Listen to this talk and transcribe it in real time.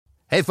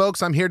Hey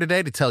folks, I'm here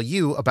today to tell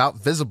you about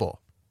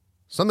Visible.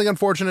 Something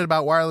unfortunate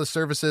about wireless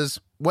services,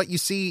 what you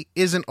see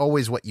isn't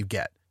always what you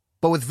get.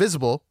 But with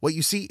Visible, what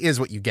you see is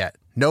what you get.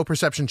 No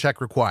perception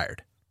check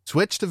required.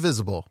 Switch to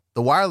Visible,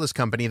 the wireless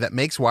company that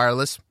makes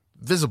wireless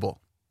visible.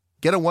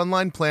 Get a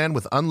one-line plan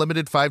with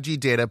unlimited 5G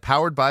data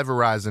powered by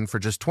Verizon for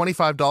just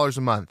 $25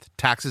 a month,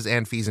 taxes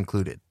and fees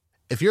included.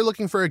 If you're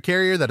looking for a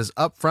carrier that is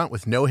upfront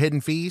with no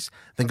hidden fees,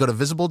 then go to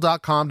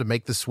Visible.com to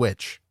make the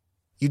switch.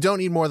 You don't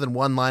need more than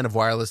one line of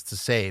wireless to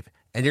save,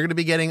 and you're going to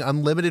be getting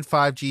unlimited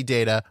 5G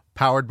data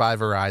powered by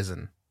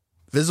Verizon.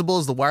 Visible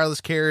is the wireless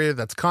carrier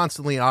that's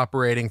constantly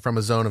operating from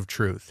a zone of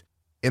truth.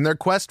 In their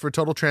quest for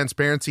total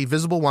transparency,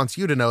 Visible wants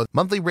you to know the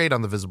monthly rate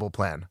on the Visible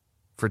plan.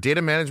 For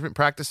data management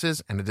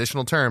practices and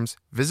additional terms,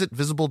 visit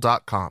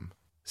Visible.com.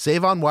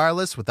 Save on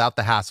wireless without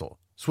the hassle.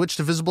 Switch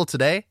to Visible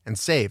today and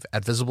save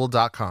at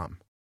Visible.com.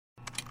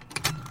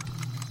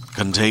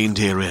 Contained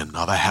herein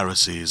are the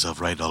heresies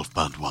of Radolf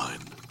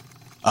Burntwine,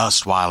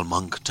 erstwhile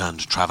monk turned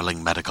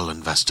traveling medical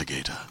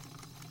investigator.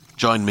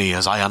 Join me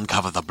as I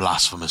uncover the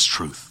blasphemous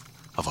truth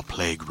of a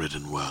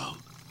plague-ridden world,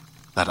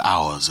 that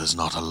ours is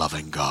not a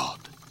loving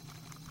God,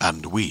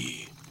 and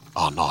we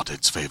are not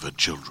its favored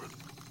children.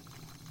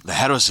 The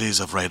heresies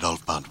of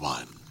Radolf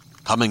Burntwine,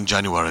 coming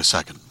January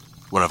 2nd,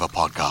 wherever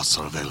podcasts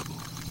are available.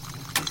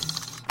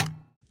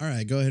 All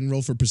right, go ahead and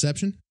roll for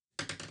perception.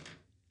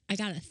 I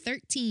got a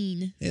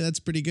 13. Hey, that's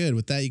pretty good.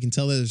 With that, you can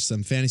tell there's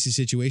some fantasy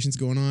situations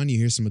going on. You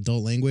hear some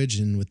adult language,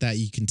 and with that,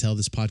 you can tell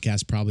this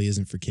podcast probably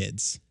isn't for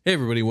kids. Hey,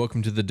 everybody.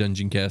 Welcome to the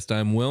Dungeon Cast.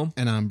 I'm Will.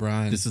 And I'm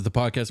Brian. This is the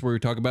podcast where we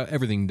talk about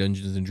everything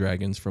Dungeons and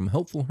Dragons, from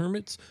helpful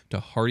hermits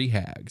to hardy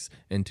hags.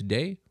 And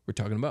today, we're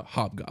talking about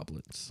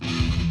hobgoblins.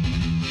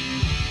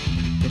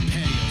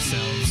 Prepare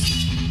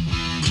yourselves.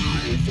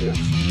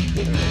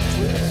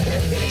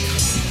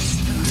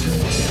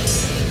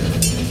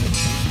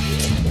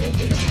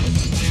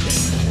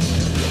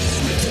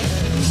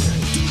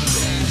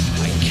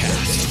 I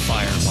cast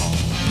Fireball.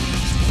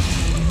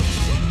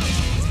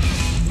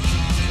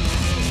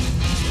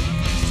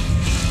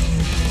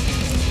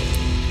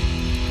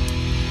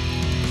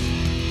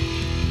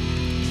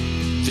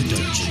 The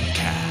Dungeon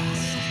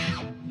Cast.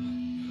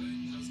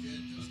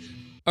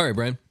 All right,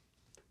 Brian.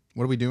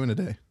 What are we doing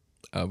today?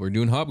 We're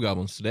doing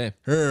hobgoblins today.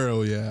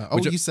 Hell yeah. Oh,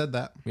 you said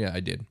that. Yeah, I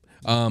did.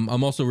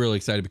 I'm also really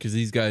excited because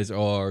these guys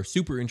are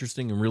super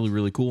interesting and really,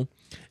 really cool.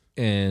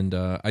 And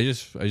I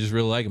just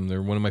really like them.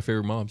 They're one of my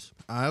favorite mobs.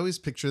 I always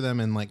picture them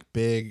in like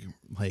big,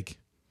 like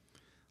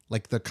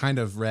the kind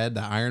of red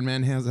that Iron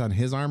Man has on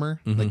his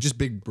armor. Like just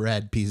big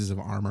red pieces of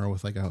armor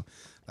with like a...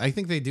 I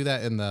think they do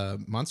that in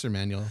the monster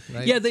manual,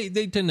 right? Yeah, they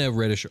tend to have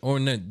reddish, or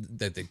not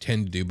that they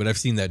tend to do, but I've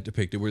seen that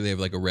depicted where they have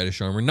like a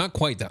reddish armor. Not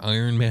quite the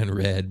Iron Man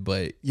red,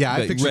 but yeah,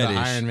 I picture reddish. the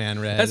Iron Man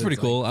red. That's pretty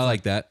cool. I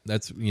like that.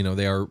 That's,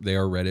 they are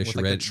reddish, with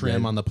like red the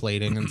trim red. on the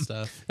plating and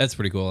stuff. That's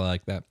pretty cool. I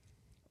like that.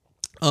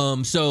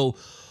 So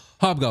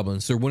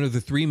hobgoblins. They're one of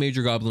the three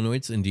major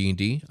goblinoids in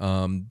D&D.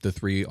 The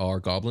three are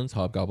goblins,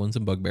 hobgoblins,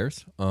 and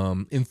bugbears.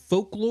 In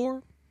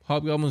folklore,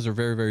 hobgoblins are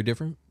very, very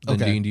different than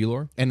D&D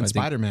lore. And in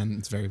Spider-Man,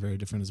 it's very, very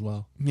different as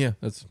well. Yeah,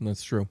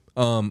 that's true.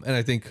 And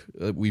I think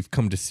we've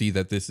come to see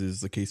that this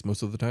is the case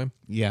most of the time.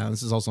 Yeah,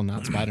 this is also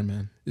not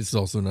Spider-Man. This is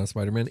also not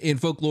Spider-Man. In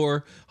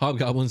folklore,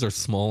 hobgoblins are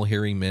small,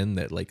 hairy men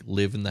that like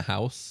live in the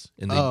house,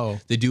 and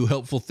they do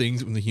helpful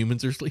things when the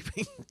humans are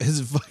sleeping.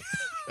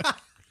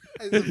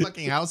 Is it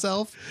fucking house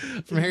elf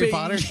from Harry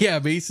Potter? Yeah,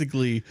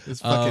 basically.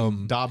 It's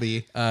fucking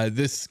Dobby.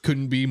 This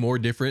couldn't be more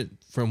different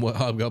from what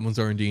hobgoblins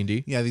are in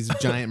D&D. Yeah, these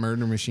giant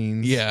murder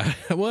machines. Yeah,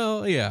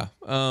 well, yeah.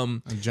 A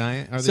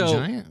giant? Are they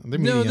giant? They're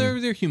no,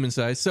 they're human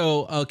size.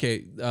 So,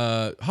 okay,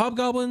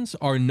 hobgoblins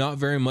are not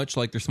very much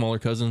like their smaller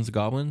cousins,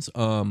 goblins.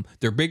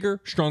 They're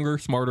bigger, stronger,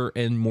 smarter,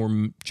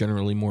 and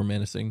generally more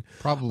menacing.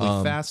 Probably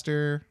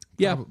faster.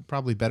 Yeah,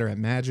 probably better at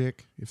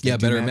magic. If they do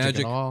better at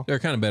magic. at all. They're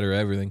kind of better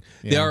at everything.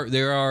 Yeah.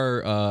 They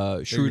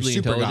are shrewdly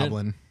super intelligent.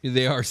 goblin.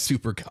 They are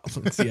super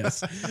goblins.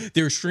 Yes,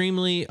 they're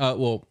extremely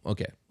well.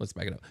 Okay, let's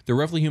back it up. They're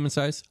roughly human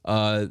size.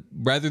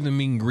 Rather than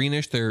being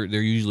greenish, they're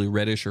usually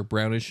reddish or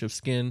brownish of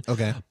skin.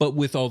 Okay, but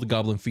with all the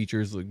goblin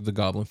features, like the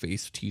goblin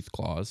face, teeth,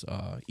 claws,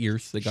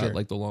 ears. They got Sure.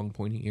 like the long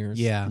pointy ears.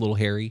 Yeah, a little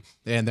hairy.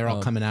 And they're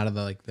all coming out of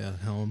the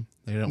helm.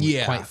 They don't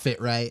quite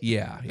fit right.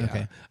 Yeah.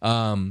 Okay.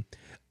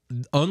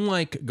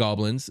 Unlike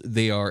goblins,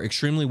 they are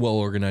extremely well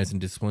organized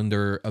and disciplined.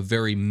 They're a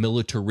very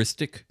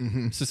militaristic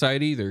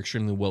society. They're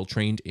extremely well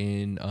trained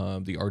in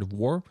the art of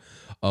war.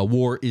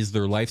 War is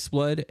their life's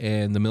blood,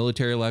 and the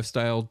military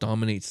lifestyle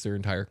dominates their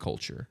entire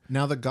culture.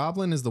 Now, the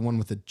goblin is the one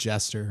with the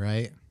jester,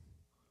 right?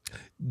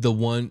 The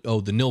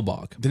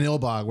Nilbog. The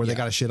Nilbog, where they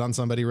got to shit on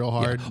somebody real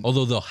hard. Yeah.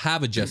 Although they'll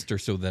have a jester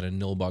so that a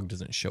Nilbog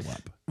doesn't show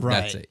up.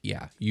 Right. That's it.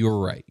 Yeah, you're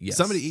right. Yes.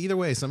 Either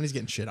way, somebody's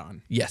getting shit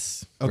on.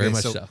 Yes. Okay, very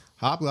much so.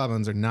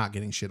 Hobgoblins are not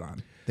getting shit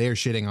on. They are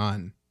shitting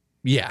on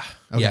Yeah.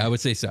 Okay. Yeah, I would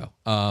say so.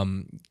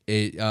 Hobgoblins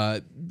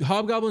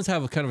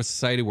have a kind of a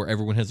society where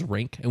everyone has a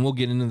rank, and we'll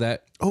get into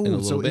that in a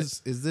little so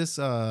bit. is this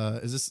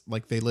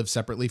like they live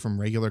separately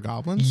from regular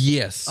goblins?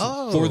 Yes,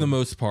 for the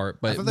most part.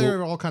 But I thought they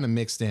were all kind of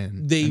mixed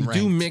in. they and do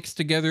ranked. mix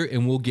together,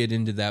 and we'll get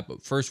into that.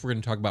 But first, we're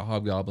going to talk about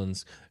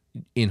hobgoblins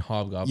in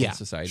Hobgoblin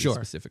society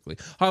specifically.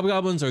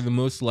 Hobgoblins are the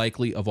most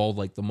likely of all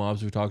like the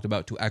mobs we talked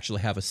about to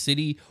actually have a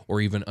city or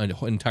even an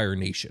entire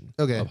nation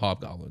of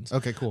hobgoblins.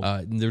 Okay, cool.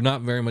 They're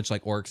not very much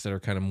like orcs that are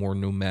kind of more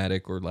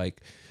nomadic or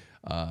like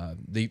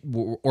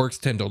orcs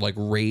tend to like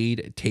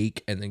raid,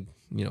 take, and then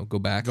go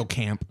back, Go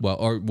camp. Well,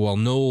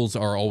 gnolls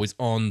are always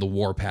on the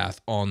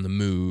warpath, on the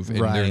move, and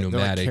they're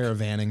nomadic. They're like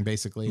caravanning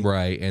basically.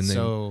 Right, and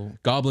then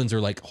goblins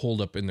are like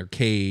holed up in their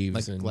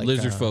caves, and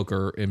lizard folk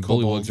and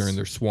bullywugs are in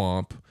their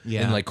swamp.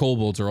 Yeah, and like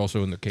kobolds are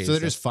also in their caves. So they're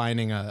just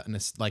finding a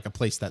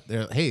place that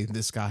they're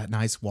this got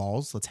nice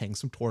walls. Let's hang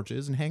some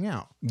torches and hang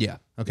out. Yeah.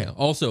 Okay. Yeah.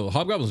 Also,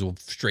 hobgoblins will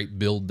straight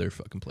build their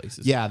fucking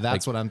places. Yeah,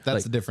 that's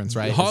the difference,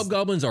 right?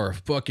 Hobgoblins are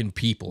fucking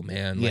people,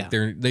 man. Like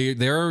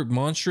they're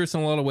monstrous in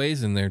a lot of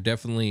ways, and they're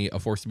definitely a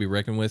force to be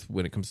reckoned with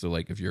when it comes to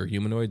like if you're a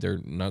humanoid, they're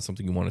not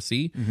something you want to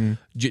see,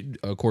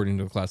 according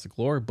to classic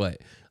lore.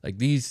 But like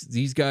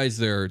these guys,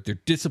 they're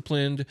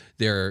disciplined.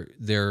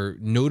 They're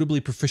notably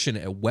proficient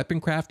at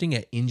weapon crafting,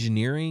 at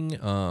engineering,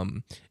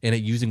 and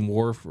at using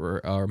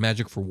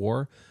magic for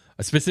war.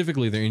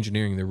 Specifically, their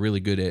engineering. They're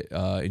really good at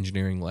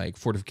engineering like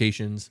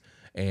fortifications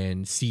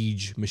and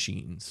siege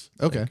machines.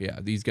 Okay,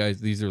 like,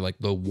 these are like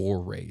the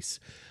war race,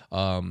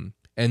 and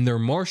their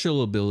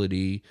martial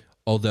ability,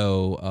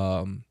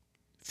 although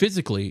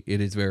physically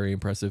it is very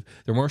impressive,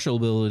 their martial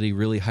ability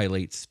really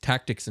highlights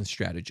tactics and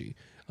strategy.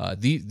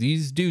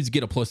 These dudes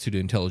get a +2 to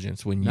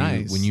intelligence when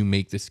you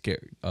make this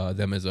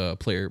them as a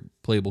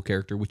playable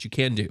character, which you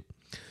can do.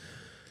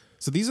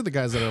 So these are the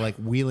guys that are like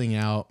wheeling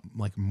out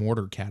like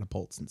mortar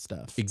catapults and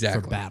stuff.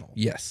 Exactly. For battle.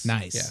 Yes.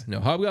 Nice. Yeah.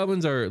 No,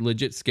 hobgoblins are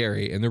legit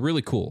scary, and they're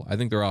really cool. I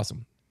think they're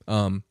awesome.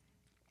 But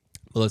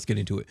let's get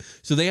into it.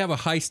 So they have a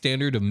high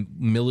standard of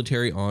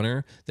military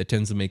honor that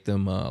tends to make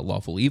them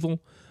lawful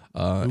evil.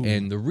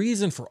 And the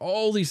reason for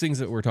all these things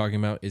that we're talking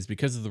about is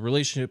because of the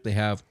relationship they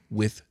have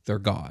with their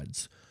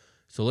gods.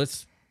 So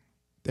there's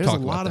a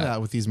lot of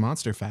that with these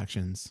monster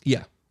factions.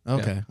 Yeah.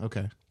 Okay. Yeah.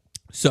 Okay.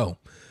 So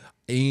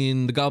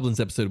in the Goblins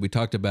episode, we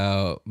talked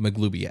about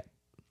Maglubiet.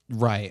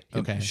 Right.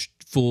 Okay.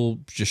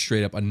 Just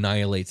straight up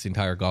annihilates the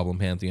entire Goblin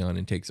pantheon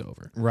and takes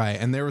over. Right.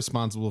 And they're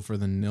responsible for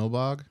the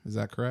Nilbog. Is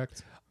that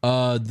correct?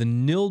 The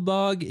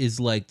Nilbog is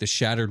like the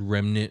shattered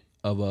remnant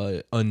of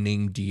a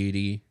unnamed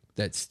deity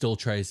that still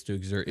tries to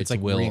exert its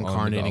like will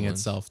reincarnating on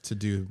itself to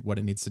do what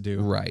it needs to do.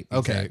 Right.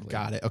 Okay. Exactly.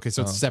 Got it. Okay.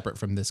 So it's separate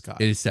from this god.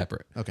 It is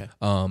separate. Okay.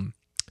 And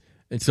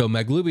so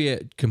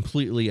Maglubiet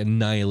completely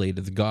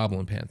annihilated the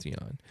Goblin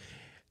pantheon.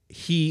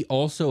 He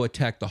also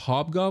attacked the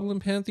Hobgoblin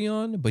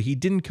pantheon, but he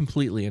didn't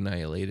completely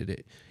annihilate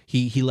it.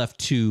 He left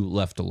 2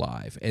 left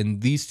alive,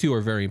 and these 2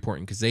 are very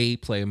important because they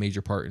play a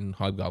major part in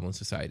Hobgoblin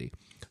society.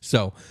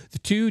 So the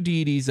 2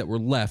 deities that were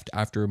left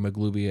after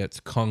Maglubiet's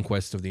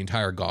conquest of the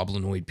entire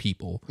goblinoid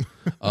people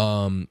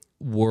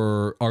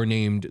are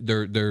named.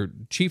 Their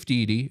chief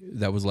deity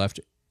that was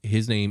left,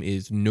 his name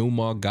is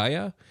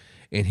Nomagaya,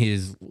 and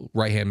his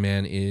right hand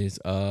man is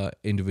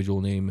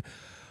individual named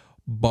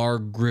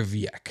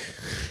Bargriviek.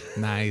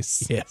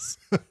 Nice. Yes.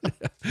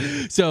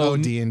 So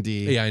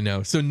D&D. Yeah, I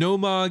know. So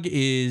Nomag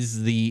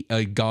is the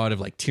god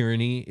of like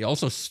tyranny,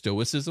 also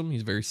stoicism.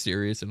 He's very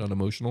serious and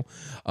unemotional.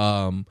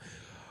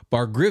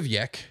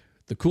 Bargriviek,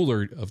 the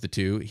cooler of the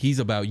 2, he's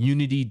about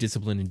unity,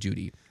 discipline, and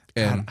duty.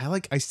 And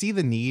God, I see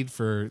the need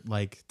for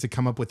like to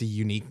come up with a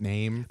unique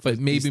name, but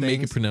maybe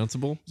make it things.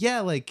 pronounceable. Yeah,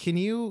 like can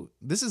you?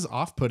 This is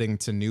off-putting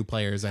to new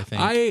players. I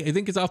think. I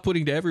think it's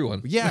off-putting to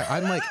everyone. Yeah,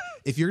 I'm like,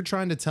 if you're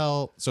trying to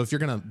tell, so if you're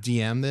gonna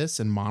DM this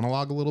and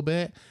monologue a little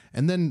bit,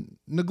 and then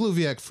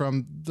Nagluviek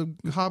from the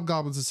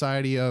Hobgoblin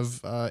Society of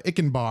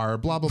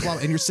Ickenbar, blah blah blah,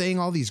 and you're saying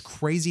all these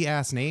crazy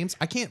ass names,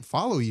 I can't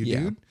follow you,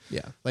 dude.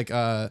 Yeah. Like,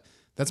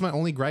 that's my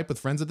only gripe with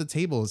friends at the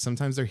table is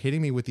sometimes they're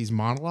hitting me with these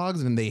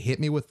monologues, and they hit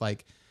me with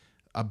like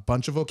a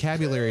bunch of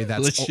vocabulary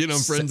that's Let's shit on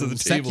friends at the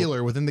table.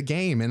 secular within the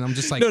game, and I'm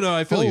just like, no,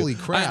 I feel holy you.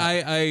 crap.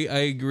 I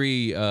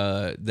agree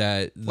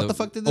that What the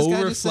fuck did this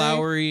guy just say?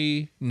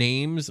 overflowery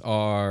names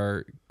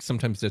are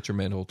sometimes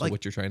detrimental to Like,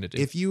 what you're trying to do.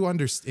 If you're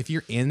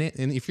in it,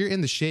 and if you're in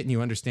the shit and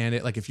you understand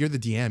it, like if you're the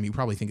DM, you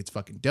probably think it's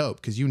fucking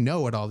dope because you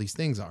know what all these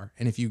things are,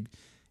 and if you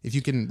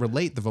can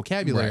relate the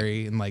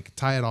vocabulary and like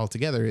tie it all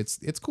together,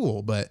 it's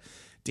cool. But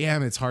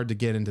damn, it's hard to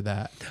get into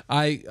that.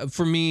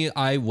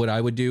 What I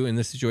would do in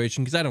this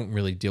situation, because I don't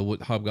really deal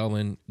with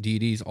Hobgoblin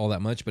deities all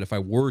that much, but if I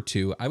were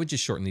to, I would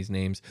just shorten these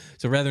names.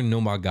 So rather than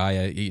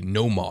Nomagaya,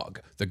 Nomog,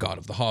 the god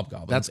of the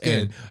Hobgoblins. That's good.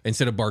 And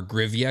instead of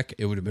Bargriviek,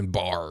 it would have been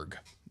Barg.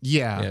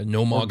 Yeah,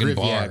 Nomog and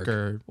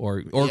Barg.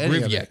 Or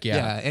Griviek,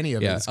 any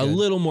of it. A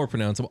little more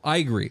pronounceable. I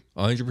agree,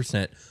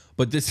 100%.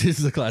 But this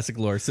is the classic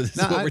lore, so this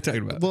is what we're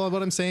talking about. Well,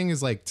 what I'm saying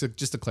is like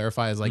just to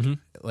clarify is like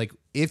like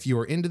if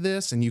you're into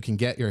this and you can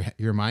get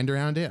your mind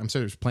around it, I'm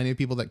sure there's plenty of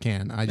people that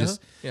can.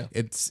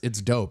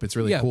 It's dope. It's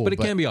really cool. But it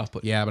can be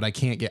off-putting. Yeah, but I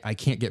can't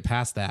get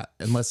past that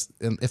unless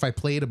if I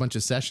played a bunch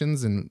of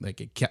sessions and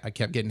like I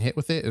kept getting hit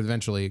with it.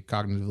 Eventually,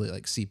 cognitively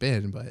like seep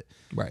in. But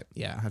right,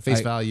 yeah, at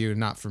face value,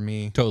 not for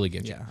me. Totally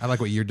get you. Yeah, I like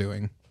what you're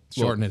doing.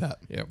 Shorten it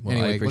up. Yeah. Well,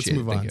 anyway, let's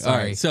move on. All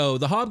right. So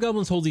the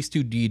Hobgoblins hold these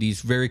two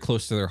deities very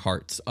close to their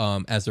hearts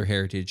as their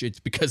heritage. It's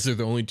because they're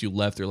the only two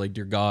left. They're like,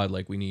 dear God,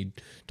 like we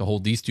need to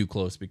hold these two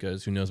close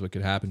because who knows what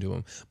could happen to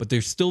them. But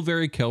they're still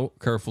very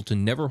careful to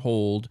never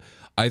hold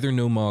either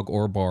Nomog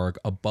or Barg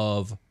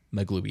above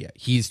Maglubiat.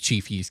 He's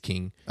chief, he's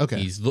king. Okay.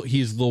 He's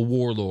the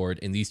warlord,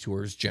 and these two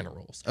are his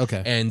generals.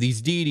 Okay. And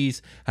these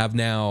deities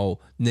now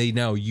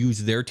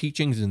use their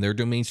teachings and their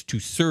domains to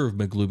serve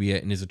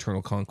Maglubiat in his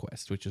eternal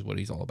conquest, which is what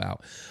he's all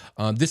about.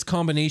 This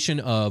combination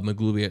of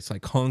Maglubiat's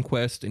like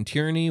conquest and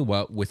tyranny,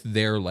 with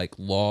their like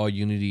law,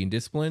 unity, and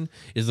discipline,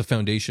 is the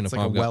foundation It's of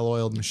like a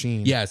well-oiled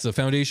machine. Yeah, it's the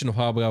foundation of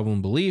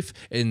Hobgoblin belief,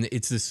 and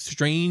it's this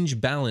strange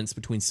balance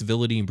between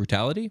civility and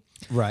brutality.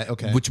 Right.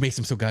 Okay. Which makes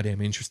them so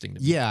goddamn interesting to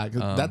me. Yeah,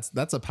 'cause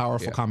that's a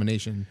powerful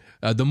combination.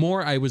 The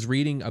more I was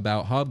reading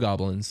about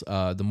Hobgoblins,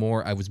 the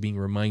more I was being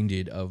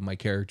reminded of my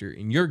character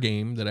in your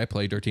game that I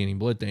played, D'Artagnan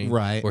Bloodthane,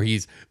 Right. where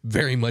he's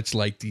very much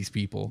like these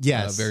people.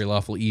 Yes. Very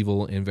lawful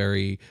evil and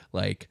very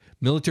like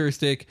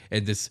militaristic,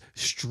 and this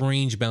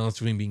strange balance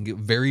between being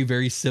very,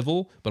 very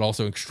civil, but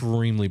also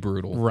extremely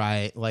brutal.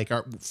 Right. Like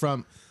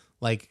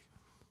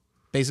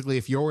basically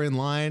if you're in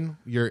line,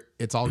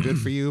 it's all good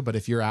for you, but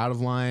if you're out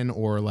of line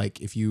or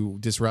like if you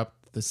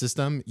disrupt the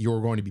system, you're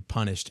going to be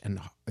punished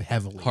and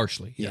heavily.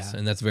 Harshly, yes. Yeah.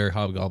 And that's very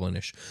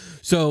Hobgoblinish.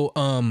 So,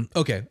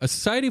 okay, a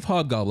society of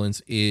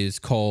Hobgoblins is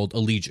called a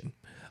legion.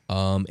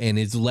 And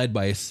is led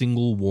by a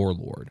single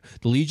warlord.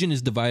 The legion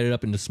is divided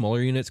up into smaller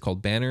units called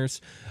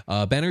banners.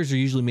 Banners are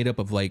usually made up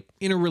of like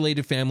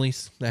interrelated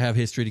families that have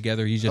history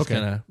together. You just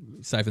kind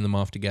of siphon them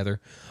off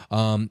together.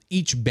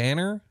 Each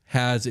banner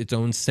has its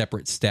own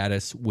separate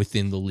status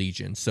within the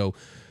legion. So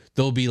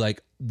there'll be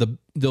like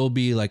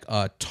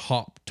a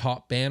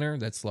top banner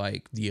that's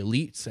like the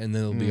elites, and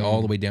then it'll be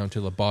all the way down to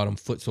the bottom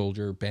foot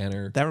soldier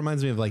banner. That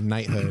reminds me of like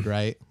knighthood,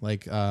 right?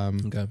 Like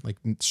like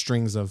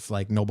strings of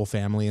like noble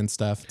family and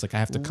stuff. It's like I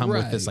have to come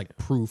with this like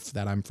proof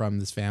that I'm from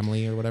this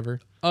family or whatever.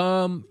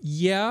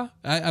 Yeah,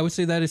 I would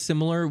say that is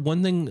similar.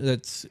 One thing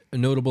that's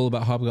notable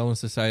about Hobgoblin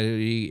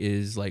society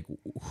is like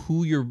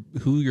who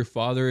your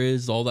father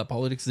is. All that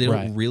politics, they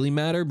don't really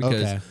matter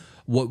because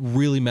what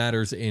really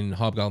matters in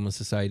Hobgoblin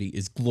society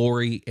is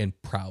glory and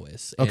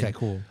prowess. And, okay,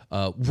 cool.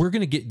 We're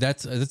gonna get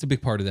that's a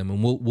big part of them,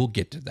 and we'll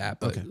get to that.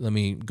 But let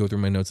me go through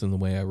my notes in the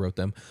way I wrote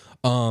them.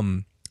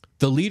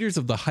 The leaders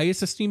of the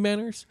highest esteem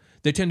banners,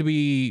 they tend to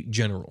be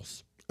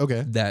generals.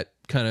 Okay. That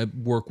kind of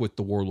work with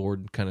the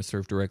warlord and kind of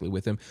serve directly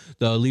with him.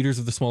 The leaders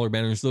of the smaller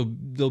banners,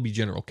 they'll be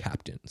general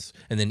captains,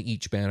 and then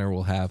each banner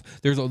will have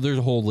there's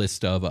a whole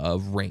list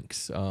of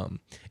ranks,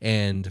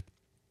 and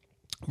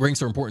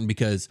ranks are important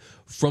because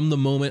from the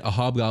moment a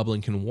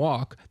hobgoblin can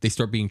walk, they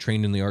start being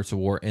trained in the arts of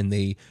war, and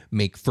they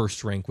make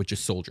first rank, which is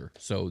soldier.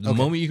 So the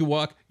moment you can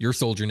walk, you're a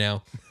soldier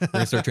now. They're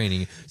going to start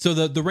training you. So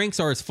the ranks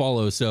are as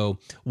follows. So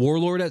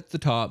warlord at the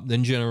top,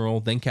 then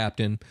general, then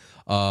captain,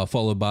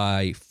 followed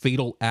by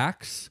fatal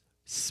axe,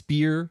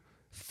 spear,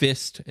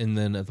 fist, and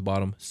then at the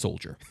bottom,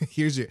 soldier.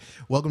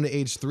 Welcome to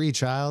age 3,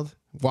 child.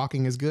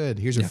 Walking is good.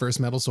 Here's your first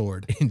metal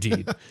sword.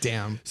 Indeed.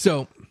 Damn.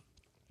 So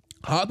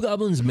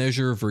hobgoblins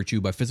measure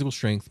virtue by physical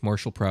strength,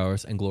 martial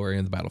prowess, and glory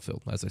on the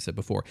battlefield, as I said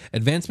before.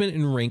 Advancement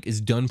in rank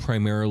is done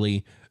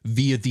primarily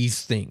via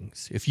these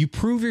things. If you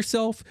prove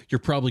yourself, you're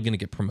probably going to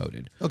get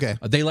promoted. Okay.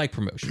 They like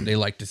promotion. They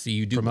like to see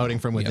you do Promoting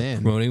from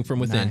within. Promoting from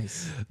within.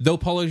 Nice. Though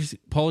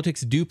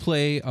politics do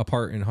play a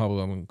part in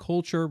hobgoblin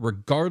culture,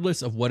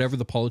 regardless of whatever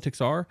the politics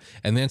are,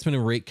 advancement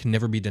in rank can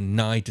never be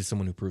denied to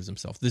someone who proves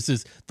himself. This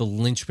is the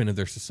linchpin of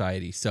their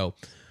society. So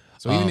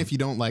even if you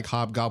don't like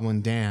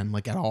Hobgoblin Dan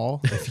like at all,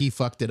 if he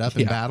fucked it up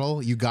in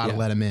battle, you gotta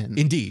let him in.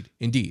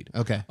 Indeed.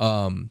 Okay.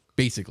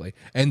 Basically.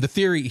 And the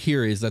theory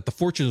here is that the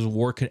fortunes of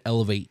war can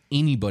elevate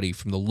anybody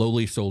from the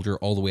lowly soldier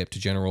all the way up to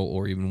general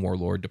or even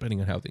warlord,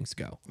 depending on how things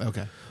go.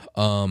 Okay.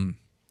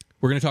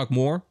 We're going to talk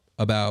more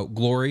about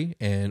glory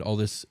and all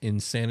this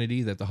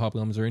insanity that the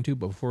hobgoblins are into.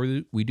 But before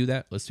we do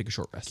that, let's take a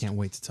short rest. Can't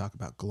wait to talk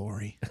about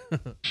glory.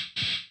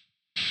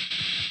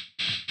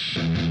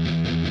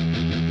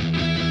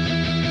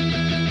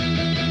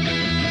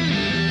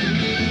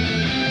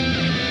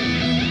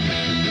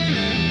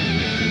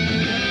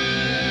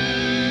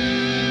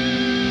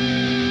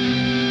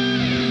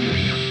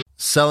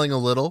 Selling a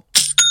little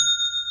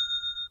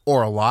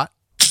or a lot?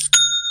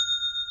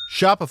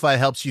 Shopify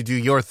helps you do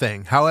your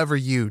thing, however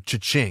you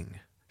cha-ching.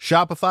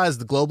 Shopify is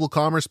the global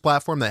commerce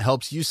platform that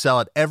helps you sell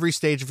at every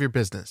stage of your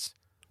business.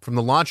 From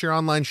the launch your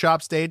online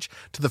shop stage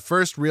to the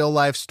first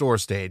real-life store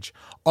stage,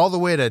 all the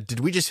way to did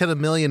we just hit 1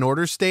 million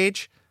orders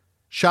stage?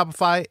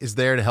 Shopify is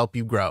there to help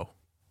you grow.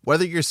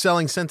 Whether you're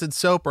selling scented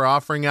soap or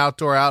offering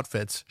outdoor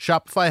outfits,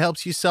 Shopify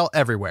helps you sell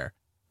everywhere.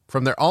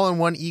 From their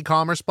all-in-one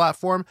e-commerce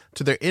platform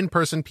to their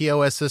in-person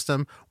POS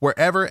system,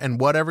 wherever and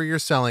whatever you're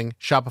selling,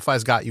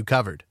 Shopify's got you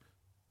covered.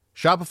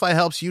 Shopify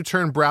helps you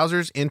turn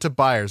browsers into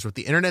buyers with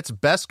the internet's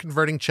best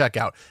converting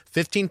checkout,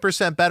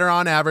 15% better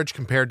on average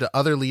compared to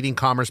other leading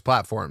commerce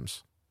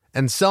platforms.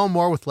 And sell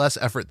more with less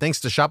effort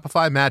thanks to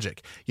Shopify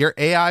Magic, your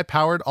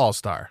AI-powered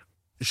all-star.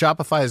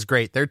 Shopify is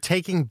great. They're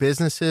taking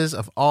businesses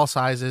of all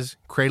sizes,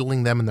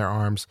 cradling them in their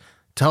arms,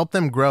 to help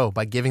them grow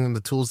by giving them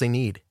the tools they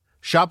need.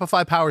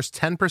 Shopify powers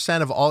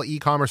 10% of all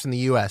e-commerce in the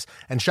U.S.,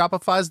 and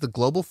Shopify's the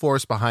global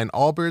force behind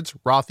Allbirds,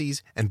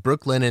 Rothy's, and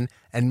Brooklinen,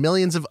 and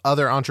millions of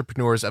other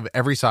entrepreneurs of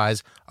every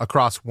size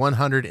across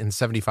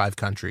 175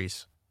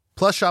 countries.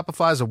 Plus,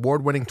 Shopify's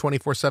award-winning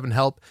 24/7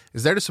 help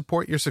is there to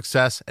support your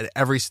success at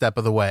every step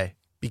of the way.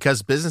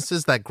 Because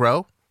businesses that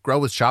grow, grow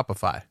with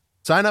Shopify.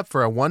 Sign up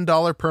for a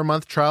 $1 per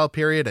month trial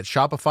period at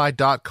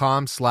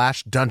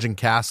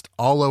shopify.com/dungeoncast,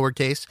 all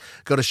lowercase.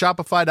 Go to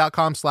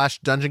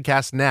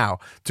shopify.com/dungeoncast now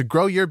to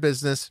grow your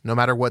business no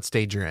matter what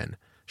stage you're in.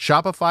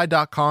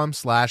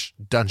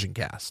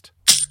 Shopify.com/dungeoncast.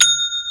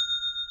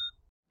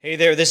 Hey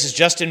there, this is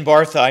Justin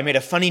Bartha. I made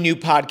a funny new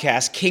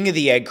podcast, King of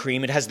the Egg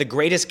Cream. It has the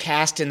greatest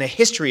cast in the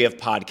history of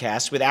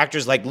podcasts with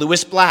actors like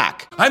Louis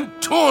Black, I'm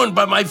torn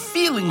by my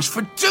feelings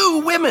for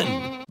two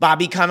women.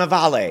 Bobby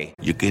Cannavale,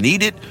 You can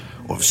eat it,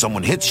 or if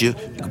someone hits you,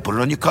 you can put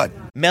it on your cut.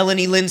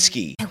 Melanie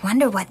Linsky, I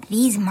wonder what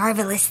these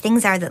marvelous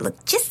things are that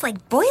look just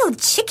like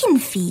boiled chicken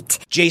feet.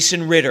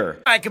 Jason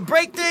Ritter, I can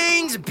break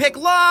things and pick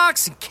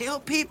locks and kill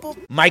people.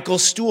 Michael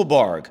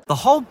Stuhlbarg, The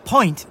whole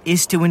point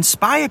is to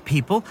inspire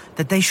people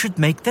that they should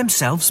make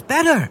themselves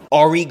better.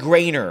 Ari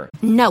Grainer,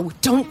 No,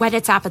 don't whet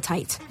its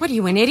appetite. What are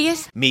you, an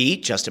idiot? me,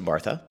 Justin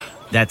Bartha,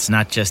 That's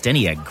not just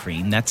any egg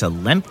cream, that's a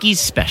Lemke's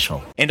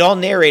special. and all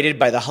narrated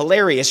by the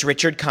hilarious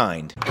Richard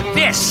Kind.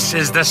 This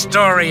is the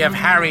story of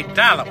Harry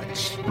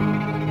Dalowitz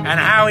and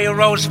how he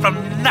rose from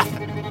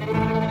nothing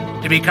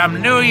to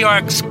become New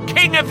York's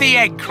King of the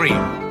Egg Cream.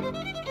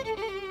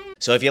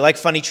 So if you like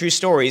funny true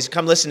stories,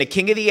 come listen to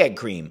King of the Egg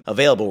Cream,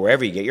 available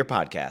wherever you get your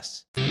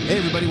podcasts. Hey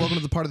everybody, welcome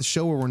to the part of the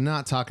show where we're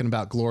not talking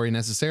about glory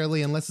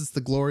necessarily, unless it's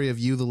the glory of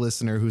you, the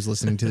listener, who's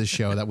listening to the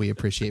show that we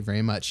appreciate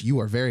very much.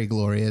 You are very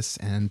glorious,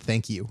 and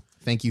thank you.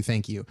 Thank you.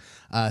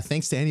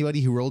 Thanks to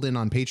anybody who rolled in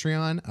on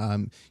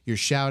Patreon. Your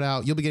shout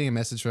out, you'll be getting a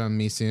message from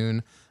me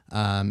soon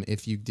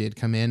if you did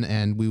come in,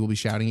 and we will be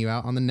shouting you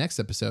out on the next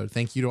episode.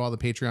 Thank you to all the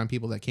Patreon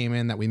people that came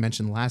in that we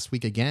mentioned last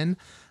week again.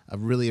 I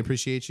really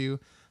appreciate you.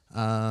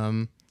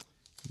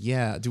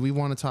 Yeah, do we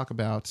want to talk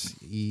about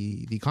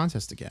the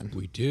contest again?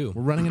 We do.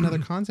 We're running another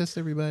contest,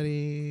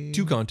 everybody.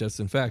 2 contests,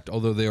 in fact,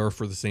 although they are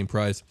for the same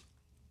prize.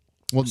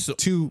 Well,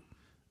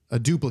 a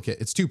duplicate.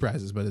 It's 2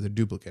 prizes, but they're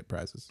duplicate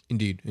prizes.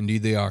 Indeed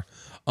they are.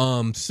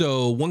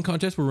 So one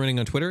contest we're running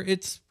on Twitter.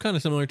 It's kind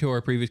of similar to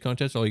our previous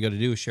contest. All you got to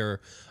do is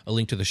share a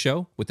link to the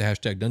show with the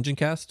hashtag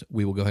DungeonCast.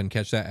 We will go ahead and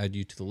catch that, add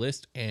you to the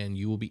list, and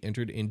you will be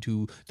entered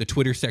into the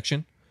Twitter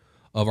section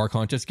of our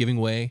contest, giving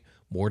away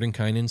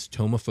Mordenkainen's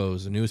Tome of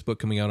Foes, the newest book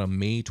coming out on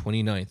May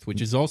 29th, which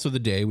is also the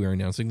day we are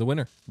announcing the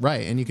winner.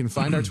 Right, and you can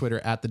find our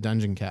Twitter at the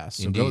Dungeon Cast.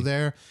 So go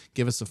there,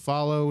 give us a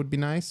follow would be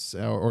nice,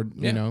 or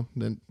you know,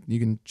 then you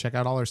can check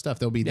out all our stuff.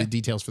 There'll be the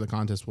details for the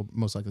contest will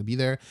most likely be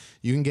there.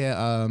 You can get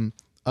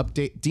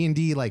update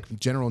D&D like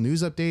general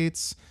news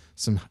updates,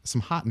 some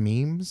hot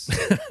memes,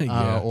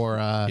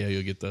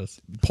 you'll get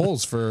those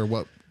polls for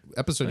what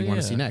episode you want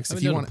to see next.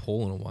 If you want a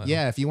poll in a while,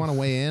 if you want to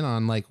weigh in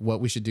on like what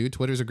we should do,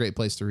 Twitter's a great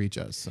place to reach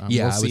us. I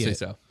would say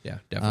so. Yeah,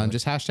 definitely.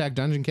 Just hashtag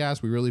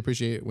DungeonCast. We really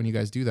appreciate it when you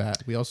guys do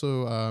that. We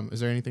also, is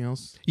there anything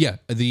else? Yeah,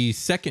 the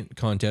second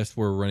contest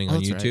we're running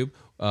on YouTube.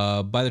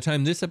 Right. By the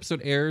time this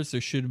episode airs, there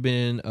should have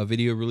been a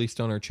video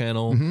released on our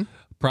channel,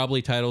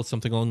 probably titled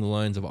something along the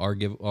lines of our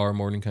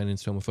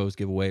Mordenkainen's Tome of Foes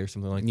giveaway or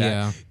something like that.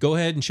 Yeah. Go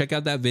ahead and check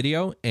out that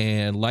video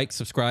and like,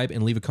 subscribe,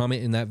 and leave a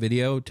comment in that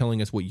video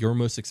telling us what you're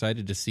most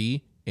excited to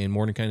see in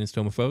Mordenkainen's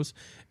Tome of Foes,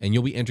 and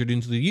you'll be entered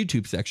into the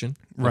YouTube section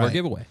of our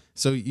giveaway.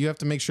 So you have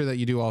to make sure that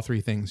you do all 3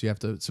 things. You have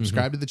to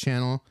subscribe to the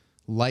channel,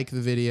 like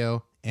the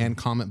video, and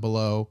comment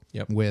below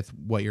with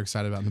what you're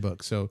excited about in the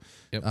book. So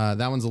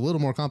that one's a little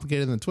more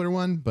complicated than the Twitter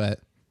one, but...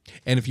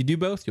 And if you do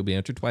both, you'll be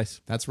entered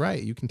twice. That's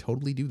right. You can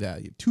totally do that.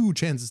 You have 2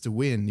 chances to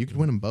win. You could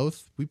win them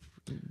both,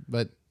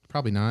 but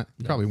probably not.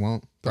 You probably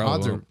won't. The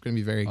odds are going to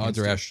be very Odds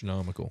are against you.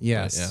 astronomical.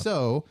 Yes. Yeah.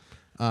 So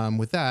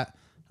with that...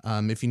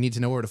 if you need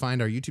to know where to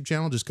find our YouTube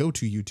channel, just go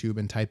to YouTube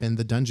and type in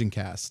the Dungeon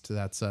Cast.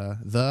 That's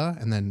the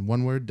and then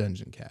one word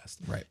Dungeon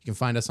Cast. Right. You can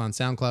find us on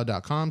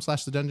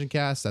SoundCloud.com/the Dungeon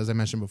Cast. As I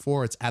mentioned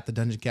before, it's at the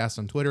Dungeon Cast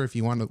on Twitter. If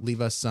you want to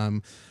leave us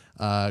some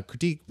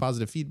critique,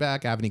 positive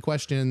feedback, have any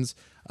questions,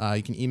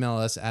 you can email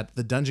us at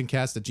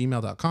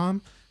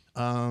thedungeoncast@gmail.com.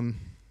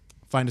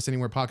 Find us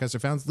anywhere podcasts are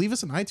found. Leave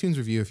us an iTunes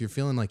review if you're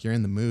feeling like you're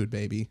in the mood,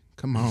 baby.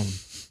 Come on,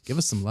 give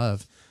us some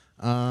love.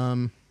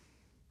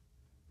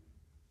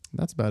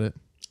 That's about it.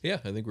 Yeah,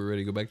 I think we're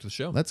ready to go back to the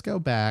show. Let's go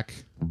back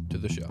to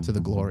the show. To the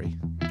glory.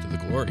 To the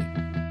glory.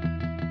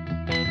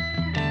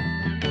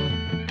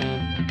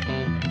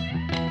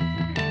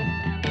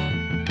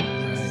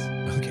 All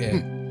right.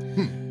 Okay.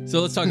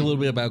 So let's talk a little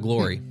bit about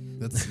glory.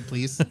 That's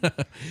please.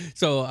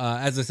 So,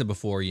 as I said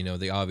before,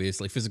 the obvious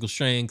like physical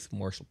strength,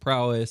 martial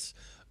prowess,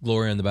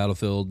 glory on the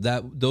battlefield.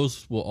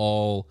 Those will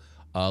all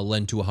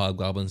lend to a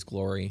hobgoblin's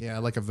glory. Yeah,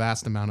 like a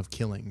vast amount of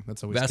killing.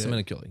 That's always Vast good.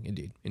 amount of killing,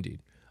 indeed.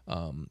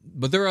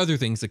 But there are other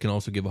things that can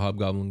also give a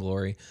hobgoblin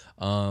glory,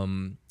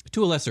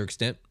 to a lesser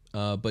extent,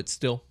 but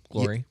still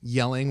glory.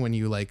 Yelling when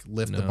you like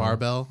lift the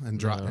barbell and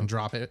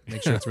drop it.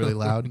 Make sure it's really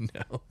loud.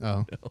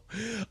 No.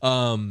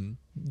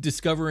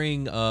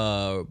 Discovering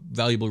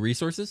valuable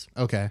resources.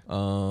 Okay.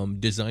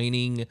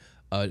 Designing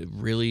a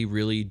really,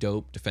 really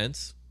dope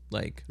defense.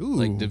 Like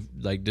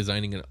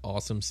designing an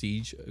awesome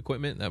siege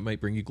equipment that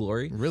might bring you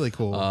glory. Really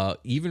cool.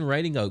 Even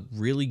writing a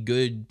really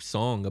good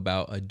song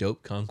about a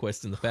dope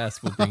conquest in the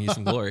past will bring you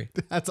some glory.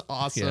 That's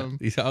awesome. Yeah,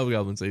 these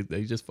hobgoblins,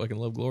 they just fucking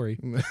love glory.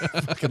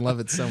 Fucking love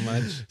it so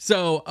much.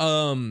 So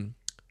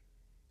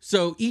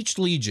each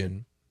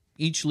legion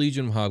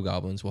of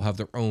hobgoblins will have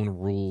their own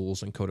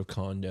rules and code of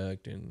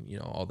conduct and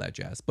all that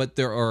jazz. But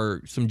there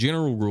are some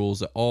general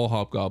rules that all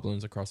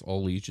hobgoblins across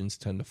all legions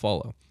tend to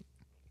follow.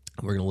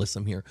 We're going to list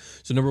them here.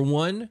 So their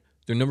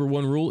number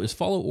one rule is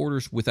follow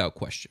orders without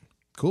question.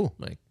 Cool.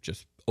 Like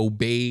just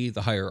obey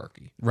the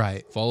hierarchy.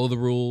 Right. Follow the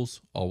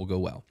rules, all will go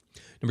well.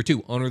 Number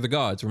 2, honor the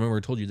gods. Remember,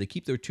 I told you they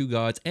keep their 2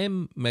 gods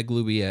and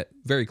Maglubiet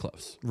very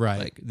close. Right.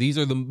 Like these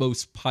are the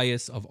most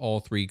pious of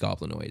all 3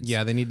 goblinoids.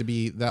 Yeah, they need to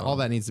be that. All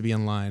that needs to be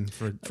in line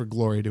for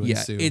glory to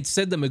ensue. It's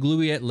said that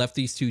Maglubiet left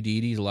these 2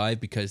 deities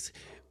alive because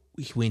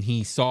when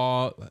he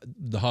saw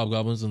the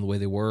hobgoblins and the way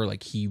they were,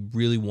 like he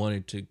really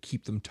wanted to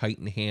keep them tight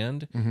in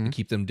hand and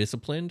keep them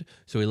disciplined.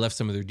 So he left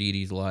some of their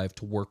deities alive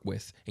to work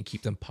with and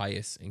keep them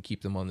pious and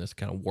keep them on this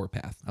kind of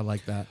warpath. I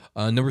like that.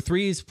 Number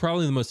 3 is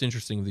probably the most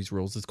interesting of these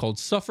rules. It's called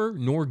suffer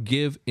nor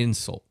give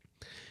insult.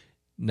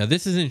 Now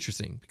this is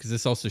interesting because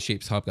this also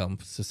shapes hobgoblin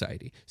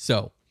society.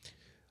 So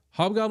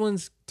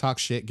hobgoblins talk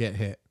shit, get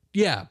hit.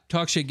 Yeah,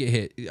 talk shit, get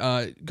hit.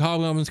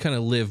 Hobgoblins kind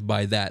of live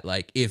by that.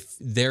 Like if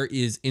there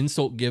is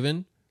insult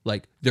given,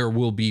 like there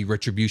will be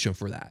retribution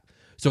for that.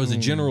 So as a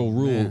general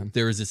rule,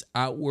 there is this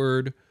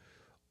outward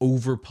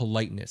over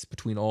politeness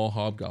between all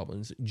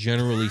hobgoblins.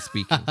 Generally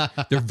speaking,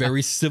 they're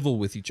very civil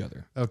with each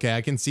other. Okay,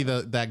 I can see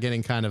that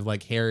getting kind of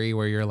like hairy,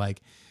 where you're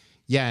like,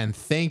 yeah, and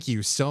thank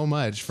you so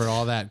much for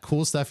all that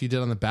cool stuff you did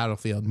on the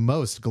battlefield.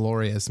 Most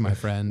glorious, my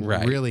friend.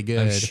 Right. Really good.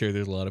 I'm sure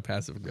there's a lot of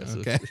passive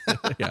aggressive. Okay.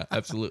 Yeah,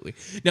 absolutely.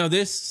 Now,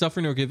 this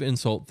suffer nor give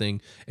insult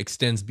thing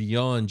extends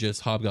beyond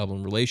just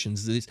hobgoblin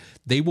relations.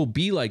 They will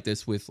be like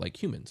this with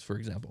like humans, for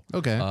example.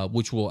 Okay.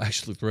 Which will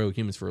actually throw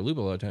humans for a loop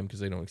a lot of time because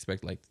they don't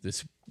expect like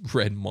this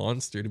red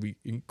monster to be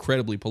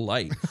incredibly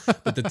polite.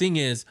 But the thing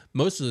is,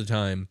 most of the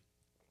time,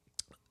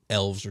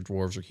 elves or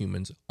dwarves or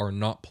humans are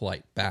not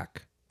polite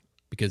back.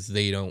 Because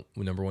they don't,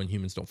 number 1,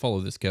 humans don't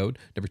follow this code.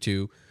 Number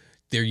 2,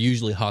 they're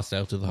usually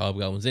hostile to the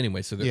hobgoblins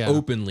anyway, so they're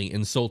openly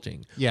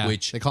insulting. Yeah,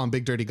 which they call them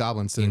big dirty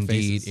goblins to their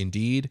faces.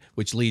 Indeed,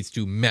 which leads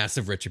to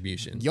massive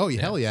retribution.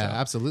 Hell yeah,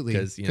 absolutely.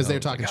 Because they're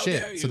talking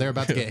shit, so they're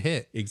about to get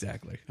hit.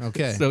 Exactly.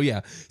 Okay. So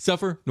yeah,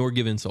 suffer nor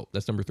give insult.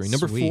 That's number 3.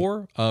 Number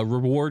 4,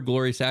 reward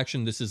glorious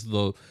action. This is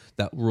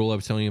that rule I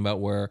was telling you about,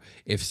 where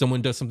if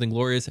someone does something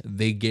glorious,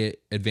 they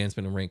get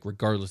advancement in rank,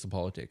 regardless of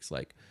politics.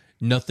 Like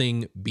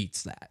nothing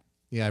beats that.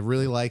 Yeah, I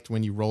really liked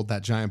when you rolled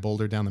that giant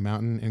boulder down the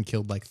mountain and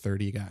killed like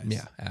 30 guys.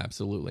 Yeah,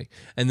 absolutely.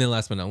 And then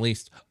last but not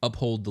least,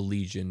 uphold the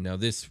legion. Now,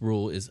 this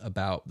rule is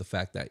about the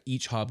fact that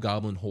each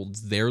hobgoblin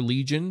holds their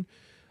legion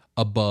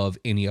above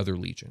any other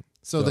legion.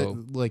 So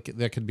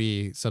that could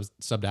be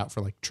subbed out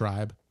for like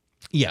tribe?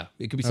 Yeah,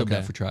 it could be subbed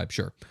out for tribe,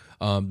 sure.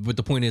 But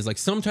the point is, like,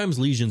 sometimes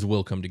legions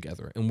will come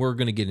together, and we're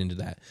going to get into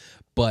that.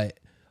 But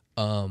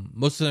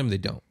most of the time they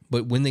don't.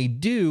 But when they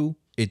do,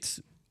 it's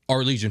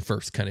our legion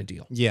first kind of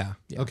deal. Yeah.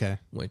 Okay.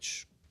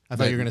 Which I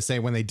thought you were going to say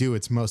when they do,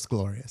 it's most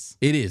glorious.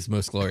 It is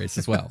most glorious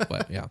as well.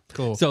 But yeah.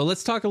 Cool. So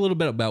let's talk a little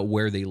bit about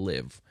where they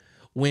live.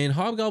 When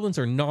hobgoblins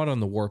are not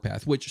on the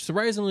warpath, which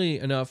surprisingly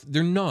enough,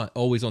 they're not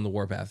always on the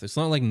warpath. It's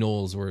not like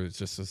gnolls where it's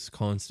just this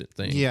constant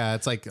thing. Yeah,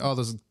 it's like, oh,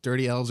 those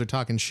dirty elves are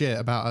talking shit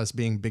about us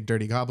being big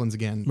dirty goblins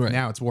again. Right.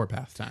 Now it's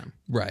warpath time.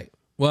 Right.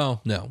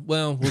 Well, no.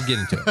 Well, we'll get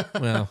into it.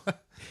 Well,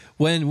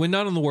 when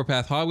not on the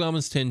warpath,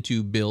 hobgoblins tend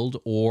to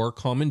build or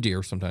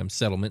commandeer sometimes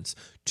settlements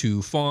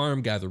to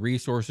farm, gather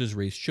resources,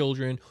 raise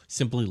children,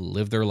 simply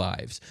live their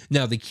lives.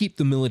 Now they keep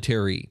the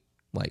military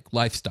like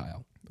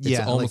lifestyle. It's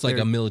almost like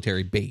a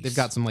military base. They've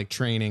got some like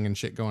training and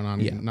shit going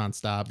on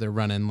nonstop. They're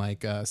running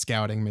like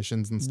scouting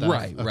missions and stuff.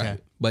 Right,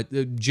 right.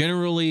 But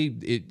generally,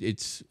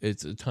 it's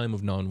a time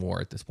of non-war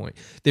at this point.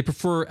 They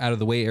prefer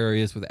out-of-the-way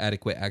areas with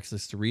adequate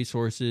access to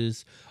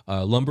resources.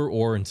 Lumber,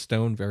 ore, and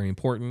stone, very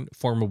important.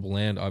 Farmable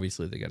land,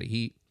 obviously, they got to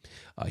heat.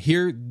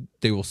 Here,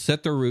 they will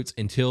set their roots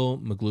until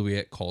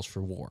Maglubiet calls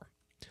for war.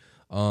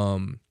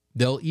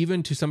 They'll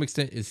even, to some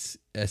extent,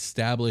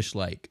 establish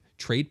like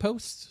trade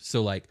posts.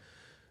 So like,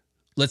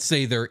 let's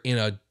say they're in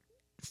a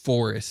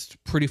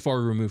forest pretty far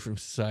removed from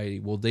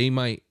society. Well, they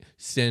might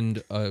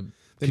send a...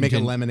 They make a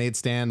lemonade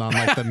stand on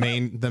like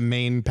the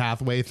main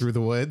pathway through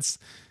the woods.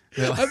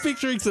 I'm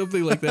picturing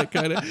something like that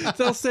kind of.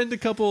 They'll send a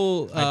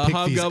couple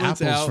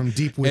hobgoblins out from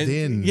deep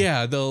within.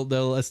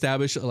 They'll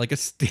establish like a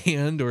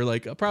stand or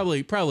like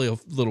probably a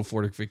little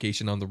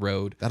fortification on the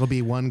road. That'll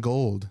be 1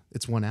 gold.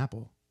 It's 1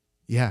 apple.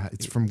 Yeah,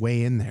 it's from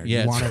way in there.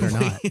 Yeah, you want it or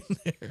not?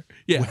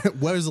 Yeah.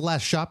 Where's the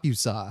last shop you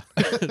saw?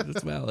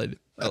 That's valid.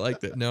 I like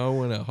that. Now I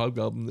want a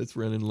hobgoblin that's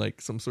running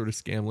like some sort of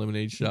scam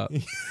lemonade shop.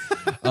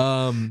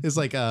 It's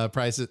like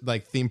prices,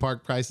 like theme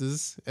park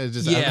prices.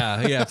 It's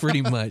just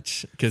pretty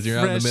much because you're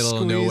out in the middle of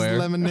squeezed nowhere.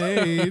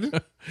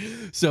 Lemonade.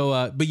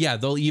 So, but yeah,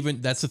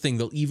 that's the thing.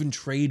 They'll even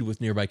trade with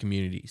nearby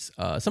communities.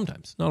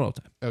 Sometimes, not all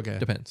the time. Okay,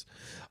 depends.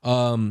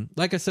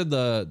 Like I said,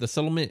 the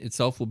settlement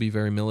itself will be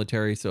very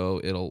military,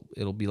 so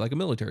it'll be like a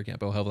military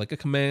camp. It'll have like a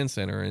command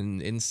center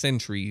and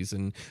sentries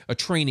and a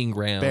training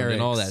ground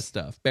and all that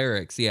stuff.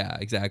 Barracks, yeah,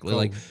 exactly.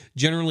 Like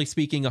generally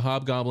speaking, a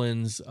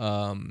hobgoblin's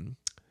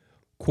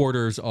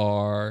quarters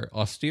are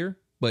austere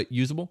but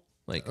usable.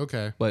 Like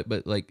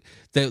but like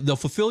they'll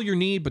fulfill your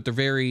need, but they're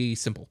very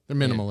simple. They're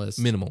minimalist.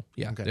 Minimal.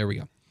 Yeah. Okay. There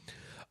we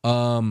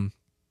go.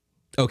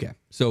 Okay.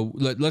 So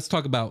let's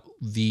talk about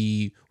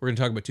we're going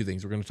to talk about 2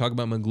 things. We're going to talk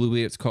about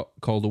Maglubiat's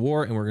Call to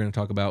War, and we're going to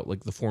talk about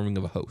like the forming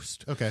of a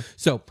host. Okay.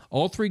 So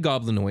all 3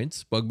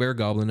 goblinoids, Bugbear,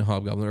 Goblin, and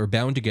Hobgoblin, are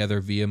bound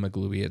together via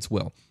Maglubiat's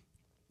will.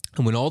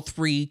 And when all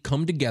 3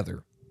 come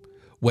together,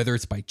 whether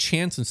it's by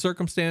chance and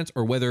circumstance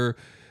or whether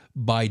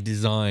by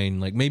design,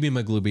 like maybe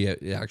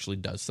Maglubiat actually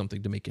does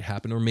something to make it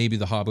happen, or maybe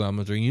the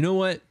hobgoblins are, you know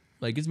what,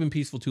 like it's been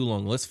peaceful too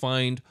long, let's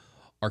find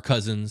our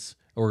cousins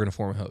and we're going to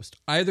form a host.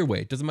 Either way,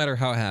 it doesn't matter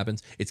how it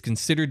happens, it's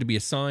considered to be a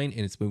sign,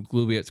 and it's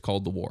Maglubiat's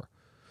called the war.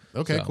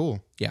 Okay,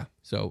 cool. Yeah,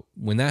 so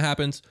when that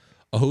happens,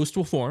 a host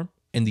will form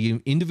and the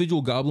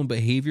individual goblin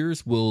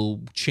behaviors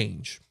will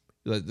change.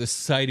 The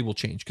society will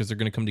change because they're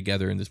going to come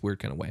together in this weird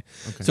kind of way.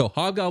 Okay. So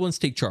hobgoblins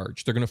take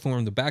charge. They're going to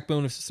form the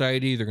backbone of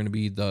society. They're going to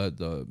be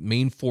the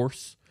main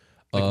force.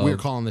 Like we're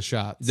calling the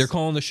shots. They're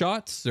calling the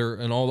shots. They're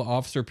in all the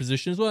officer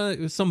positions.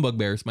 Well, some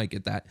bugbears might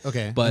get that.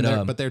 Okay,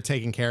 but they're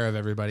taking care of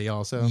everybody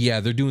also.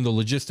 Yeah, they're doing the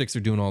logistics.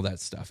 They're doing all that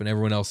stuff, and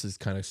everyone else is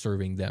kind of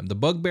serving them. The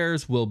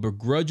bugbears will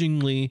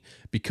begrudgingly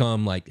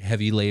become like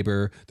heavy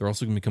labor. They're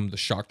also going to become the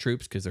shock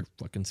troops because they're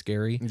fucking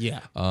scary.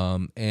 Yeah.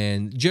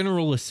 And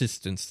general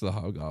assistance to the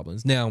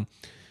hobgoblins. Now,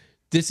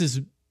 this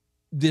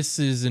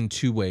is in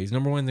 2 ways.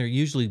 Number 1, they're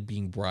usually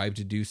being bribed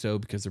to do so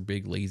because they're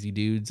big lazy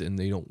dudes and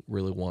they don't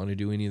really want to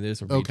do any of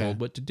this or be told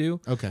what to do.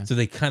 Okay. So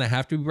they kind of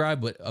have to be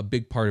bribed, but a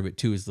big part of it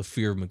too is the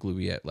fear of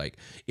Maglubiat. Like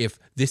if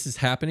this is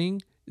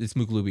happening, it's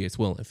Maglubiat's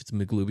will. If it's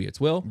Maglubiat's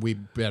will, we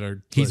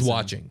better he's listen.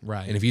 watching.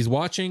 Right. And if he's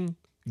watching,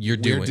 we're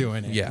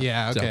doing it. Yeah.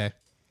 Yeah, okay. So,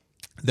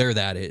 there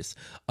that is.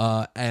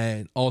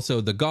 And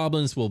also the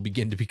goblins will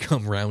begin to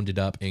become rounded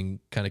up and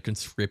kind of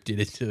conscripted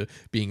into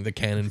being the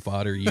cannon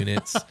fodder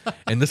units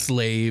and the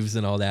slaves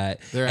and all that.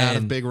 They're out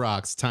of big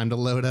rocks. Time to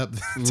load up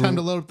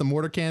the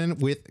mortar cannon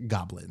with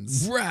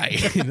goblins. Right.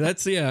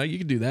 That's you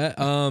can do that.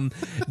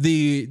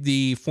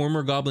 The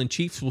former goblin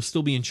chiefs will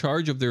still be in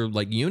charge of their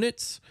like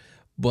units,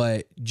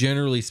 but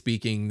generally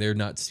speaking, they're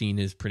not seen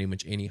as pretty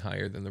much any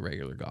higher than the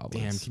regular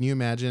goblins. Damn, can you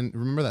imagine?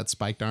 Remember that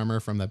spiked armor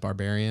from that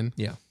barbarian?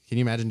 Yeah. Can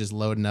you imagine just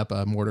loading up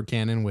a mortar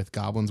cannon with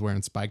goblins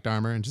wearing spiked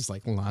armor and just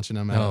like launching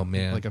them out? Oh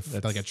man, like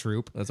a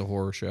troop. That's a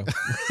horror show.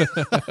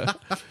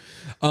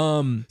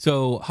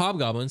 So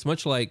hobgoblins,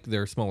 much like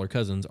their smaller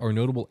cousins, are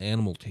notable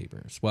animal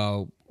tamers.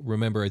 While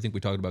remember, I think we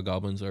talked about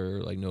goblins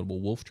are like notable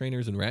wolf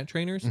trainers and rat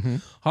trainers. Mm-hmm.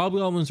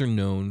 Hobgoblins are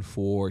known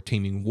for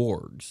taming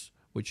wargs.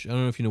 Which I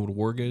don't know if you know what a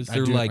warg is. I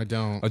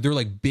don't. They're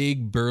like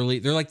big, burly.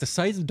 They're like the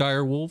size of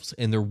dire wolves,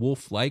 and they're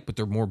wolf-like, but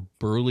they're more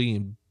burly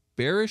and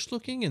bearish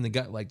looking, and they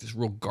got like this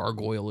real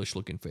gargoyle-ish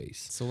looking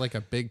face. So like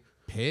a big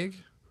pig?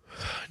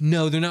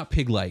 No, they're not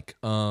pig-like.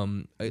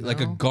 Like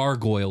a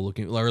gargoyle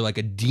looking, or like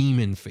a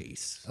demon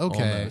face.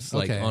 Okay, almost,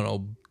 like on a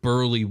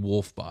burly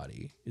wolf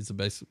body is the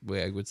best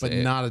way I would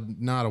say. But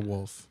not a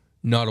wolf.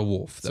 Not a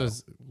wolf, though.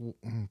 So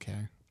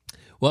okay.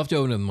 We'll have to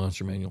open the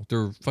monster manual.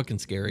 They're fucking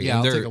scary. Yeah,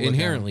 and they're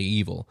inherently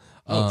evil.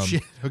 Oh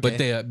shit!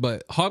 Okay.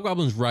 But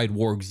hobgoblins ride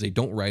wargs. They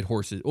don't ride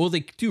horses. Well,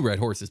 they do ride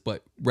horses,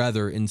 but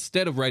rather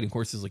instead of riding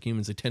horses like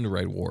humans, they tend to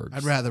ride wargs.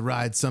 I'd rather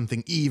ride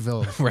something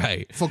evil,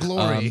 right? For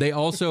glory. They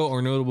also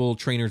are notable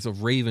trainers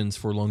of ravens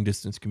for long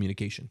distance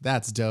communication.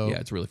 That's dope. Yeah,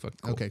 it's really fucking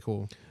cool. Okay,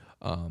 cool.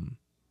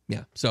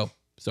 Yeah. So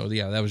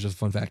yeah, that was just a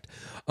fun fact.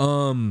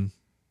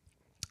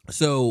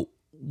 So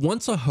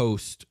once a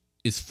host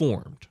is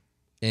formed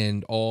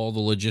and all the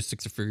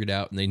logistics are figured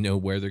out and they know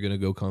where they're going to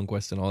go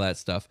conquest and all that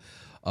stuff,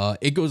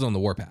 it goes on the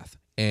warpath.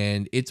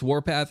 And its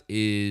warpath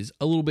is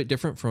a little bit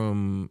different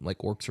from like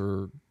orcs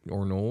or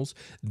gnolls.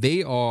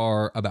 They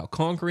are about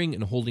conquering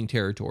and holding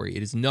territory.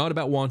 It is not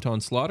about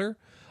wanton slaughter.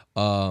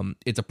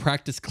 It's a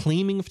practice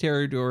claiming of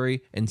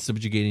territory and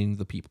subjugating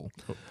the people.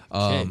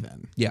 Okay,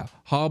 then. Yeah.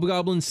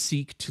 Hobgoblins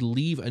seek to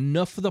leave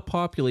enough of the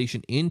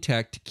population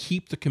intact to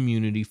keep the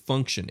community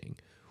functioning,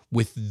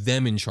 with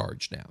them in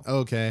charge now.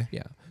 Okay.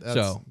 Yeah.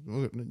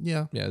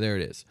 Yeah. Yeah, there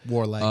it is.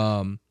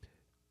 Warlike.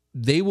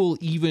 they will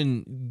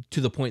even,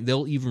 to the point,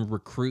 they'll even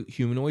recruit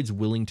humanoids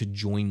willing to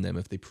join them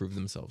if they prove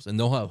themselves. And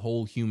they'll have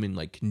whole human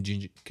like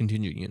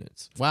contingent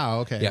units.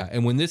 Wow, okay. Yeah,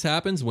 and when this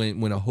happens,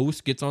 when a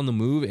host gets on the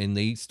move and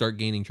they start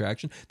gaining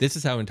traction, this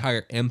is how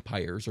entire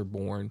empires are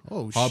born.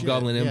 Oh,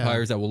 Hobgoblin shit, yeah.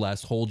 empires that will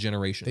last whole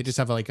generations. They just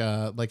have like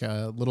a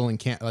little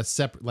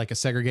like a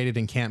segregated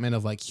encampment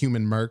of like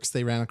human mercs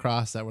they ran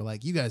across that were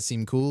like, you guys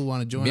seem cool,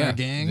 want to join our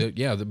gang?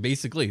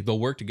 Basically they'll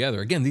work together.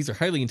 Again, these are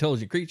highly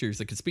intelligent creatures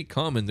that can speak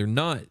common. They're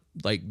not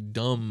like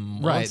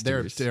dumb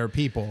monsters. They're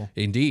people.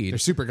 Indeed. They're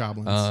super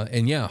goblins.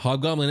 And yeah,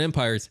 Hobgoblin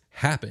empires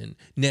happen.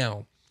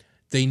 Now,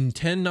 they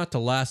tend not to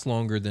last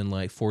longer than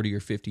like 40 or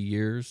 50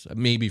 years.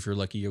 Maybe if you're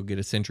lucky, you'll get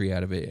a century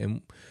out of it.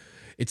 And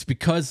it's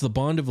because the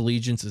bond of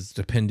allegiance is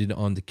dependent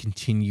on the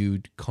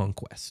continued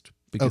conquest.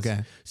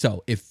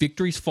 So if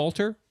victories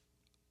falter,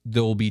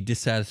 there will be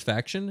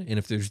dissatisfaction. And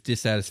if there's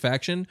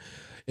dissatisfaction,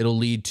 it'll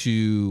lead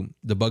to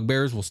the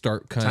bugbears will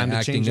start kind of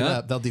acting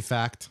up. They'll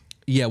defact.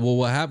 Yeah, well,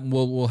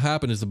 what will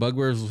happen is the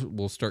bugbears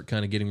will start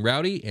kind of getting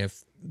rowdy.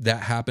 If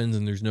that happens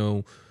and there's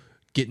no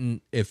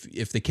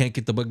if they can't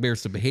get the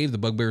bugbears to behave, the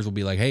bugbears will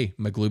be like, hey,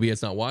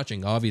 Maglubia's not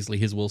watching. Obviously,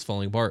 his will's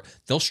falling apart.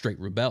 They'll straight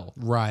rebel.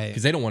 Right.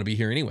 Because they don't want to be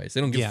here anyways.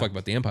 They don't give a fuck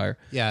about the empire.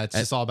 Yeah, it's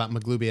just all about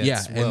Maglubia.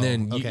 Yeah, and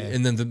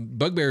then the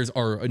bugbears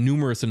are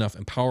numerous enough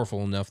and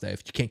powerful enough that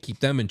if you can't keep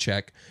them in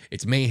check,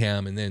 it's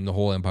mayhem, and then the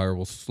whole empire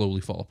will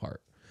slowly fall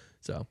apart.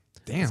 So,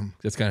 damn.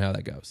 That's kind of how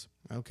that goes.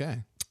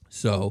 Okay.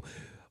 So,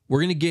 we're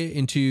going to get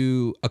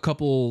into a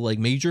couple like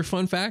major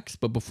fun facts,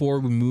 but before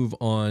we move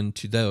on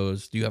to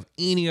those, do you have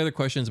any other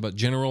questions about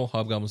general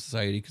Hobgoblin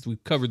society? Because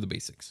we've covered the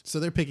basics.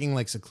 So they're picking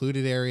like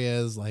secluded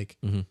areas, like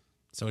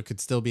so it could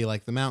still be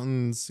like the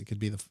mountains, it could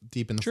be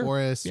deep in the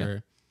forest,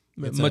 or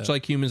much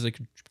like humans, they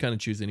could kind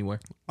of choose anywhere.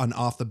 An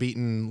off the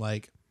beaten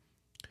like.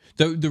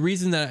 The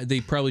reason that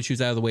they probably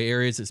choose out of the way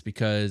areas is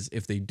because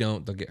if they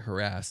don't, they'll get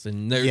harassed,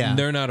 and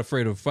they're not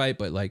afraid of a fight.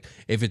 But like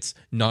if it's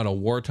not a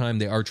wartime,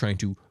 they are trying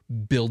to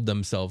build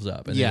themselves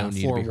up, and they don't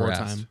need to be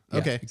harassed. Wartime. Yeah,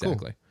 okay,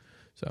 exactly.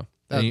 Cool.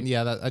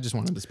 So I just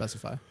wanted to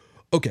specify.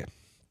 Okay,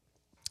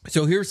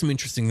 so here are some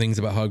interesting things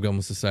about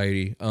Hobgoblin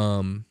society.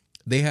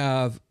 They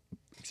have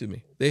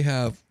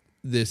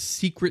this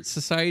secret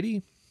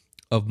society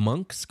of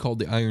monks called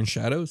the Iron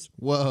Shadows.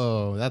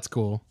 Whoa, that's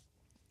cool.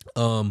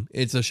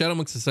 It's a shadow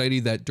monk society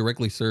that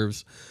directly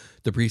serves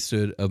the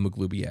priesthood of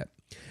Maglubiet,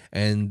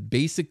 and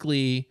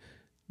basically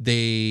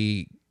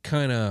they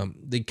kind of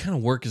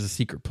work as a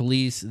secret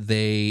police.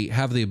 They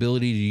have the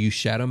ability to use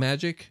shadow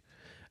magic,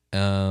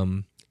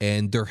 and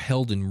they're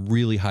held in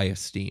really high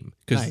esteem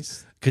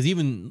because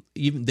even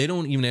they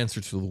don't even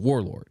answer to the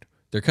warlord.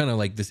 They're kind of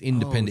like this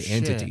independent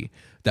entity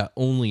that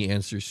only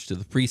answers to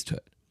the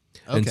priesthood,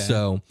 and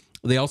so.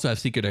 They also have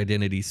secret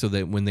identities so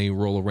that when they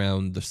roll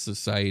around the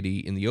society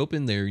in the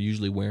open, they're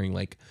usually wearing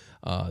like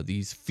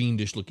these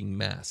fiendish looking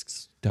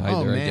masks to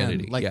hide their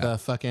identity. Like the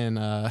fucking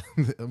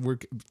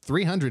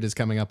 300 is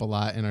coming up a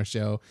lot in our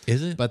show.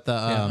 Is it? But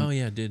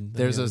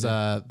there's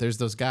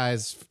those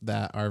guys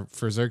that are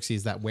for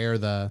Xerxes that wear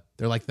they're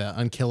like the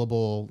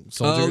unkillable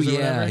soldiers or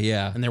whatever.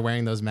 Yeah. And they're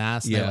wearing those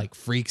masks. They're like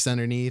freaks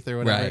underneath or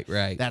whatever.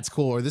 Right. That's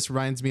cool. Or this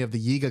reminds me of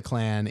the Yiga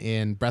clan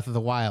in Breath of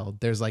the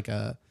Wild. There's like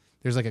a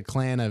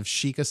clan of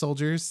Sheikah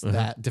soldiers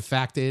that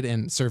defacted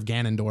and serve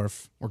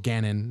Ganondorf or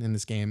Ganon in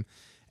this game,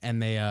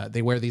 and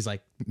they wear these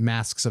like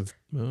masks of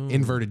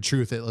inverted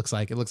truth. It looks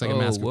like a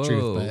mask of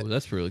truth. But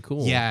that's really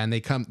cool. Yeah, and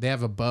they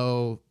have a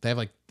bow.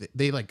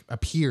 They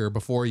appear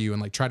before you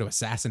and like try to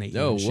assassinate you.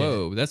 Oh, and shit.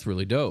 whoa, that's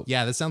really dope.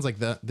 Yeah, this sounds like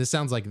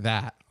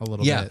that a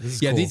little bit. This is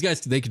cool. These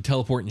guys, they can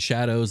teleport in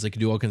shadows. They can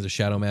do all kinds of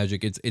shadow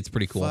magic. It's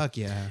pretty cool. Fuck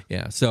yeah.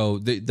 Yeah. So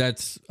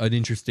that's an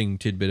interesting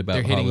tidbit about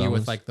they're hitting hobgoblins. you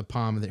with like the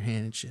palm of their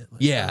hand and shit.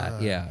 Like,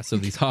 yeah. So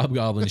these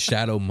hobgoblin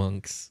shadow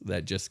monks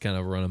that just kind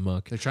of run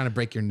amok. They're trying to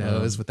break your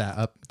nose with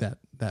that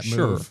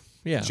sure. move.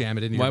 Yeah. Jam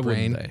it into Why your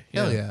brain. wouldn't they?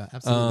 Hell yeah,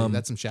 absolutely.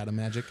 That's some shadow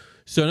magic.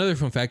 So another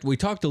fun fact, we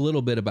talked a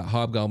little bit about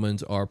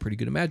hobgoblins are pretty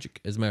good at magic.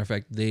 As a matter of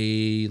fact,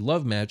 they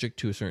love magic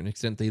to a certain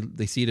extent.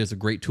 They see it as a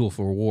great tool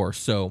for war.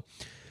 So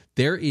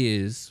there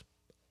is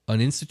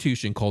an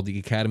institution called the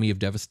Academy of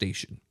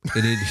Devastation.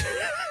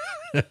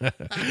 It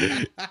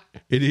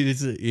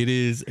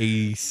is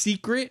a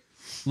secret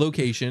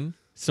location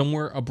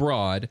somewhere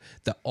abroad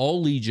that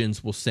all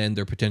legions will send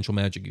their potential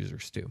magic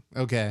users to.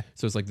 Okay.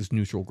 So it's like this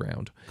neutral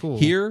ground. Cool.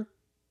 Here,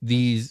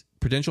 these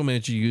potential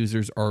magic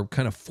users are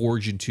kind of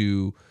forged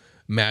into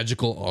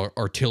magical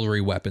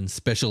artillery weapons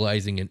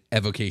specializing in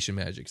evocation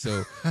magic.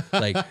 So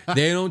like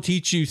they don't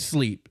teach you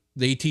sleep.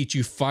 They teach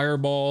you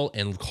fireball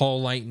and call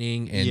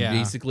lightning and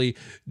basically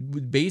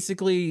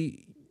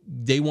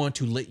they want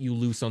to let you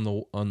loose on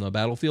the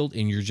battlefield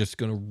and you're just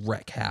going to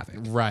wreak havoc.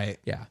 Right.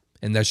 Yeah.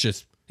 And that's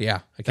just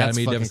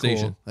Academy of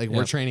Devastation. Cool. Like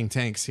we're training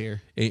tanks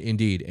here.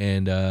 Indeed.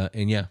 And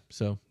yeah,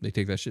 so they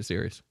take that shit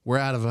serious. We're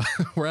out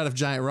of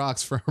giant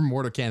rocks for our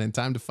mortar cannon.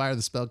 Time to fire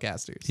the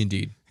spellcasters.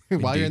 Indeed.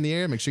 While you're in the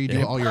air, make sure you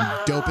do all your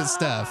dopest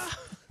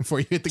stuff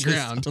before you hit the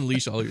ground.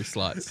 Unleash all your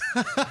slots.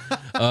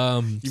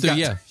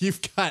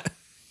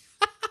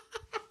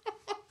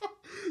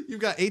 You've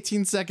got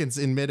 18 seconds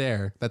in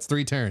midair. That's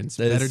 3 turns.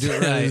 That Better is, do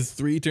it that right. is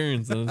 3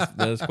 turns.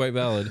 That is quite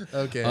valid.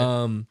 Okay.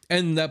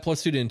 And that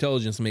 +2 to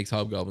intelligence makes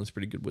hobgoblins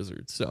pretty good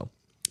wizards. So,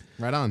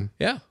 right on.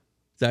 Yeah.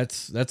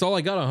 That's all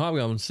I got on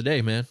hobgoblins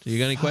today, man. You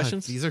got any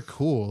questions? These are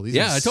cool. These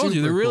I told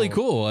you they're really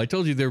cool. cool. I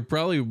told you they're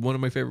probably one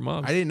of my favorite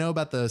mobs. I didn't know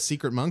about the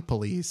secret monk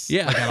police.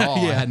 Yeah. Like at all.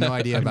 Yeah. I had no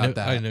idea about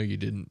that. I know you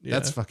didn't. Yeah.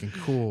 That's fucking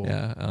cool.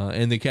 Yeah.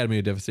 And the Academy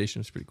of Devastation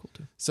is pretty cool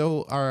too.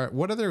 So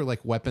what are their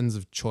like weapons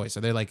of choice?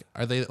 Are they like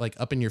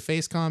up in your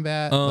face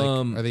combat?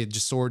 Like, are they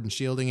just sword and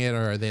shielding it,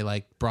 or are they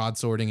like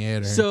broadswording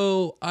it? Or?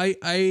 So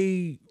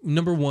I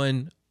number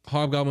one,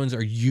 hobgoblins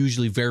are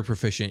usually very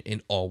proficient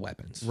in all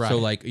weapons. Right. So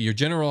like your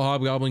general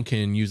hobgoblin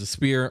can use a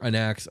spear, an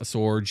axe, a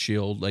sword,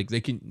 shield. Like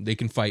they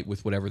can fight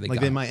with whatever they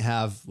got. They might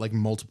have like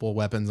multiple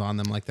weapons on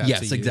them like that.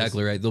 Yes,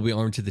 exactly right. They'll be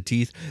armed to the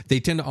teeth. They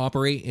tend to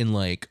operate in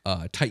like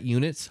tight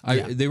units.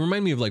 They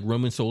remind me of like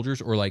Roman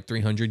soldiers or like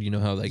 300. You know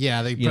how like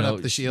they put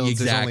up the shields.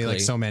 Exactly. There's only like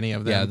so many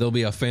of them. Yeah, there'll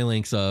be a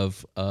phalanx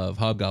of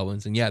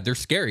hobgoblins, and they're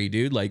scary,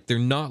 dude. Like they're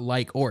not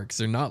like orcs.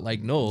 They're not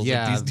like gnolls.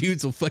 Yeah, like, these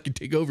dudes will fucking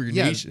take over your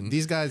nation.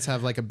 These guys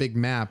have like a big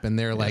map, and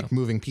they're like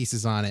moving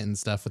pieces on it and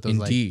stuff with those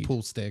like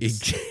pool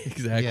sticks.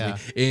 Exactly. Yeah.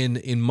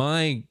 In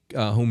my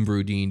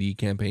homebrew D&D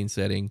campaign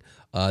setting,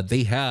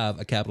 they have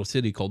a capital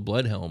city called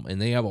Bloodhelm, and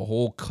they have a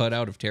whole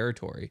cutout of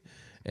territory.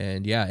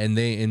 And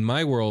they in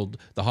my world,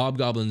 the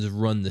hobgoblins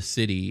run the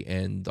city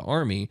and the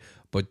army,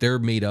 but they're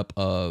made up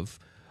of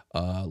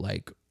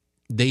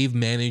they've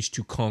managed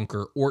to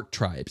conquer orc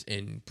tribes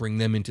and bring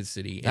them into the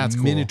city,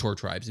 and minotaur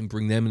tribes and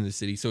bring them into the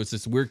city. So it's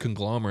this weird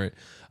conglomerate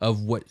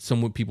of what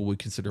some people would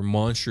consider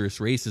monstrous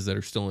races that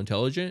are still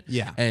intelligent.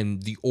 Yeah.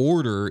 And the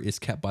order is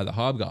kept by the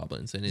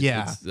hobgoblins. And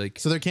it's like,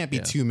 so there can't be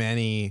too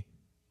many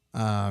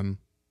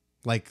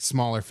like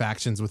smaller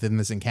factions within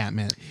this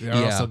encampment. Or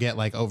else they'll get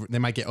like they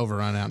might get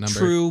overrun, outnumbered.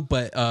 True,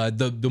 but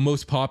the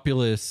most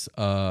populous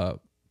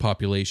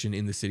population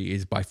in the city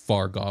is by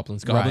far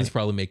goblins. Goblins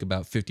probably make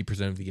about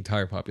 50% of the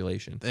entire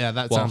population. Yeah,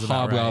 that sounds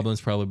about right. Hobgoblins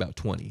probably about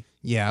 20.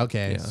 Yeah,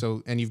 okay. Yeah.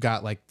 So, and you've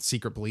got like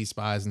secret police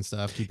spies and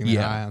stuff keeping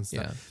their eye on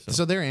stuff.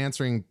 So they're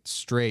answering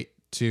straight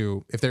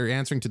to, if they're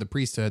answering to the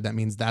priesthood, that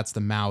means that's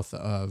the mouth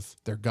of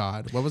their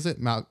god. What was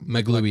it?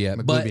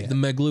 Maglubiet. But the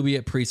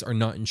Maglubiet priests are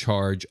not in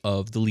charge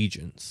of the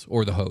legions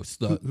or the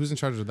host. Who's in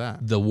charge of that?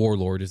 The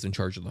warlord is in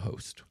charge of the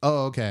host.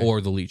 Oh, okay. Or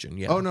the legion,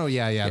 yeah. Oh, no,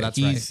 yeah,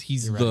 that's right.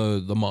 He's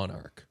the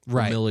monarch.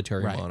 Right. The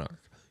military monarch.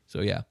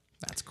 So, yeah.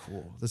 That's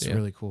cool. That's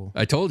really cool.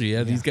 I told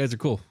you, these guys are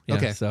cool. Yeah,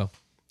 okay. So,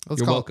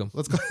 you're welcome.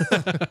 Let's call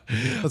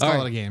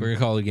it a game. We're going to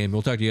call it a game.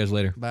 We'll talk to you guys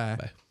later. Bye.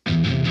 Bye.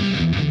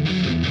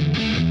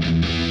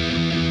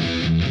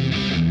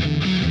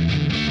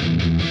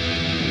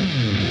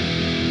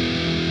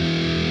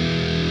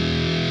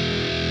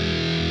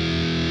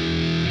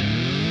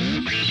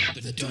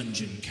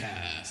 Dungeon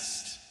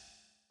Cast.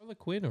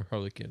 Harlequin or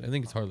Harlequin? I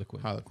think it's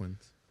Harlequin.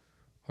 Harlequins.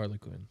 Hardy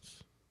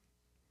Harlequins.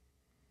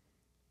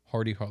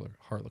 Hardy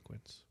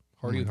Harlequins.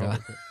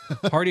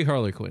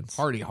 Hardy.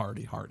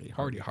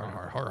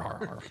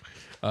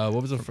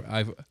 What was it?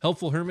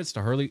 Helpful hermits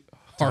to Hardy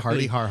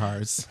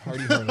Harhars.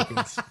 Hardy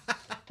Harlequins.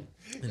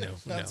 No,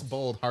 that's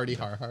bold. Hardy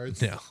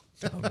Harhars. No,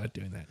 I'm not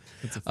doing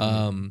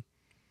that.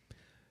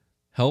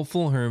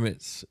 Helpful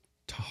hermits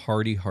to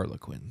hardy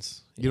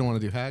harlequins. You don't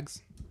want to do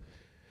hags?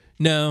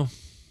 No.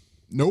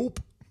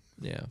 Nope.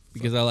 Yeah,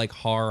 because I like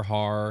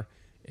har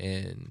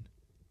and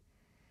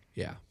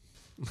yeah.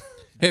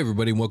 Hey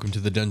everybody, welcome to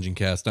the Dungeon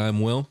Cast.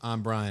 I'm Will.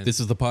 I'm Brian. This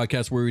is the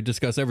podcast where we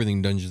discuss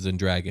everything Dungeons and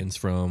Dragons.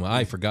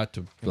 I forgot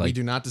to we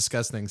do not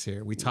discuss things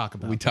here. We talk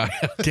about.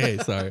 Okay,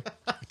 sorry.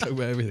 We talk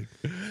about everything.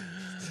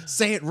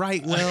 Say it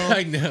right, Will.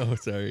 I know.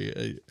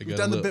 Sorry, We've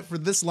done the bit for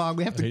this long.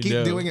 We have to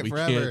keep doing it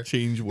forever. We can't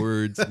change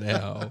words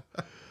now.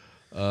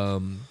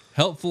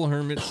 Helpful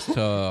hermits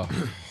to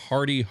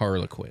hardy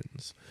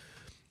harlequins.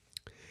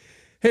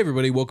 Hey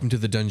everybody, welcome to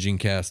the Dungeon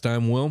Cast.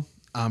 I'm Will.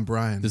 I'm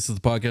Brian. This is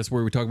the podcast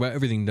where we talk about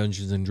everything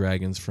Dungeons and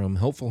Dragons, from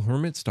helpful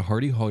hermits to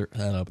hardy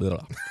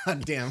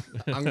Damn,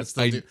 I'm gonna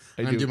still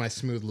do my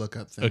smooth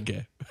lookup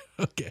thing.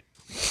 Okay.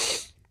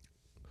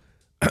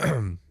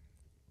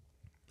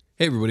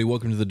 Hey everybody,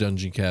 welcome to the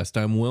Dungeon Cast.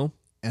 I'm Will.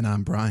 And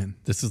I'm Brian.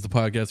 This is the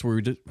podcast where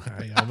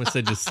I almost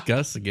said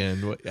discuss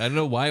again. I don't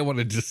know why I want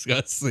to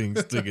discuss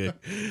things today.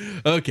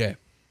 Okay.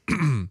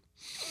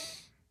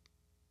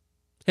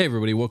 Hey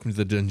everybody, welcome to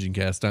the Dungeon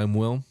Cast. I'm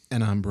Will.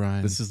 And I'm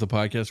Brian. This is the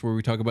podcast where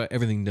we talk about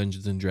everything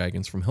Dungeons and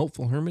Dragons, from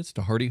helpful hermits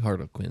to hardy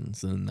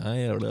harlequins. And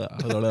I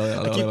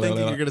keep thinking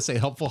you're going to say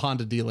helpful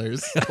Honda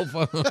dealers.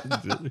 Helpful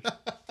Honda dealers.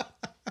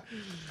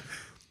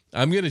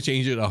 I'm going to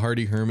change it to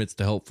hardy hermits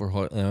to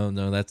helpful.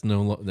 No, that's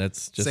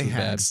just say as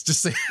hags. bad.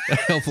 Just say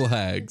helpful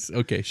hags.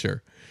 Okay,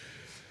 sure.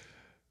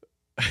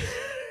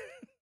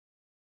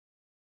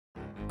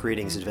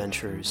 Greetings,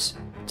 adventurers.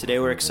 Today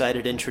we're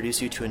excited to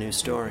introduce you to a new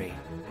story,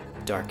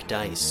 Dark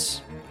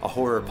Dice, a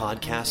horror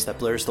podcast that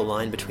blurs the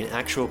line between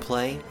actual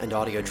play and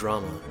audio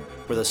drama,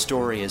 where the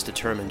story is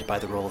determined by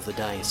the roll of the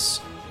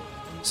dice.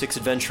 6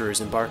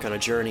 adventurers embark on a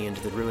journey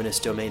into the ruinous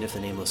domain of the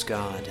Nameless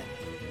God.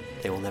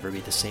 They will never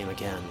be the same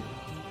again.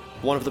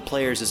 One of the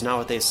players is not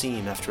what they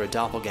seem after a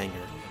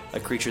doppelganger, a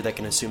creature that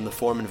can assume the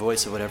form and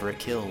voice of whatever it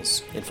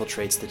kills,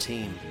 infiltrates the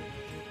team.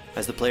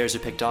 As the players are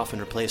picked off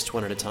and replaced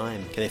one at a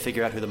time, can they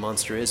figure out who the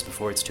monster is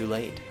before it's too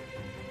late?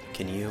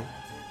 Can you?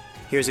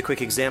 Here's a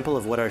quick example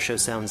of what our show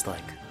sounds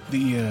like.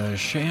 The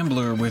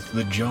shambler with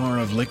the jar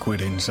of liquid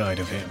inside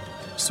of him.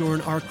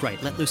 Soren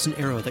Arkwright let loose an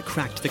arrow that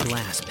cracked the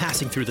glass,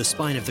 passing through the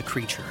spine of the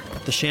creature.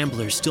 The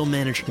shambler still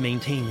managed to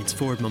maintain its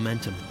forward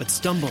momentum, but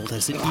stumbled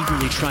as it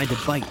eagerly tried to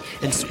bite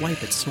and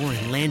swipe at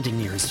Soren, landing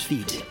near his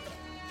feet.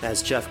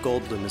 As Jeff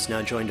Goldblum has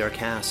now joined our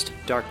cast,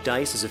 Dark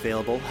Dice is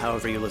available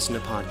however you listen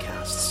to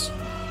podcasts.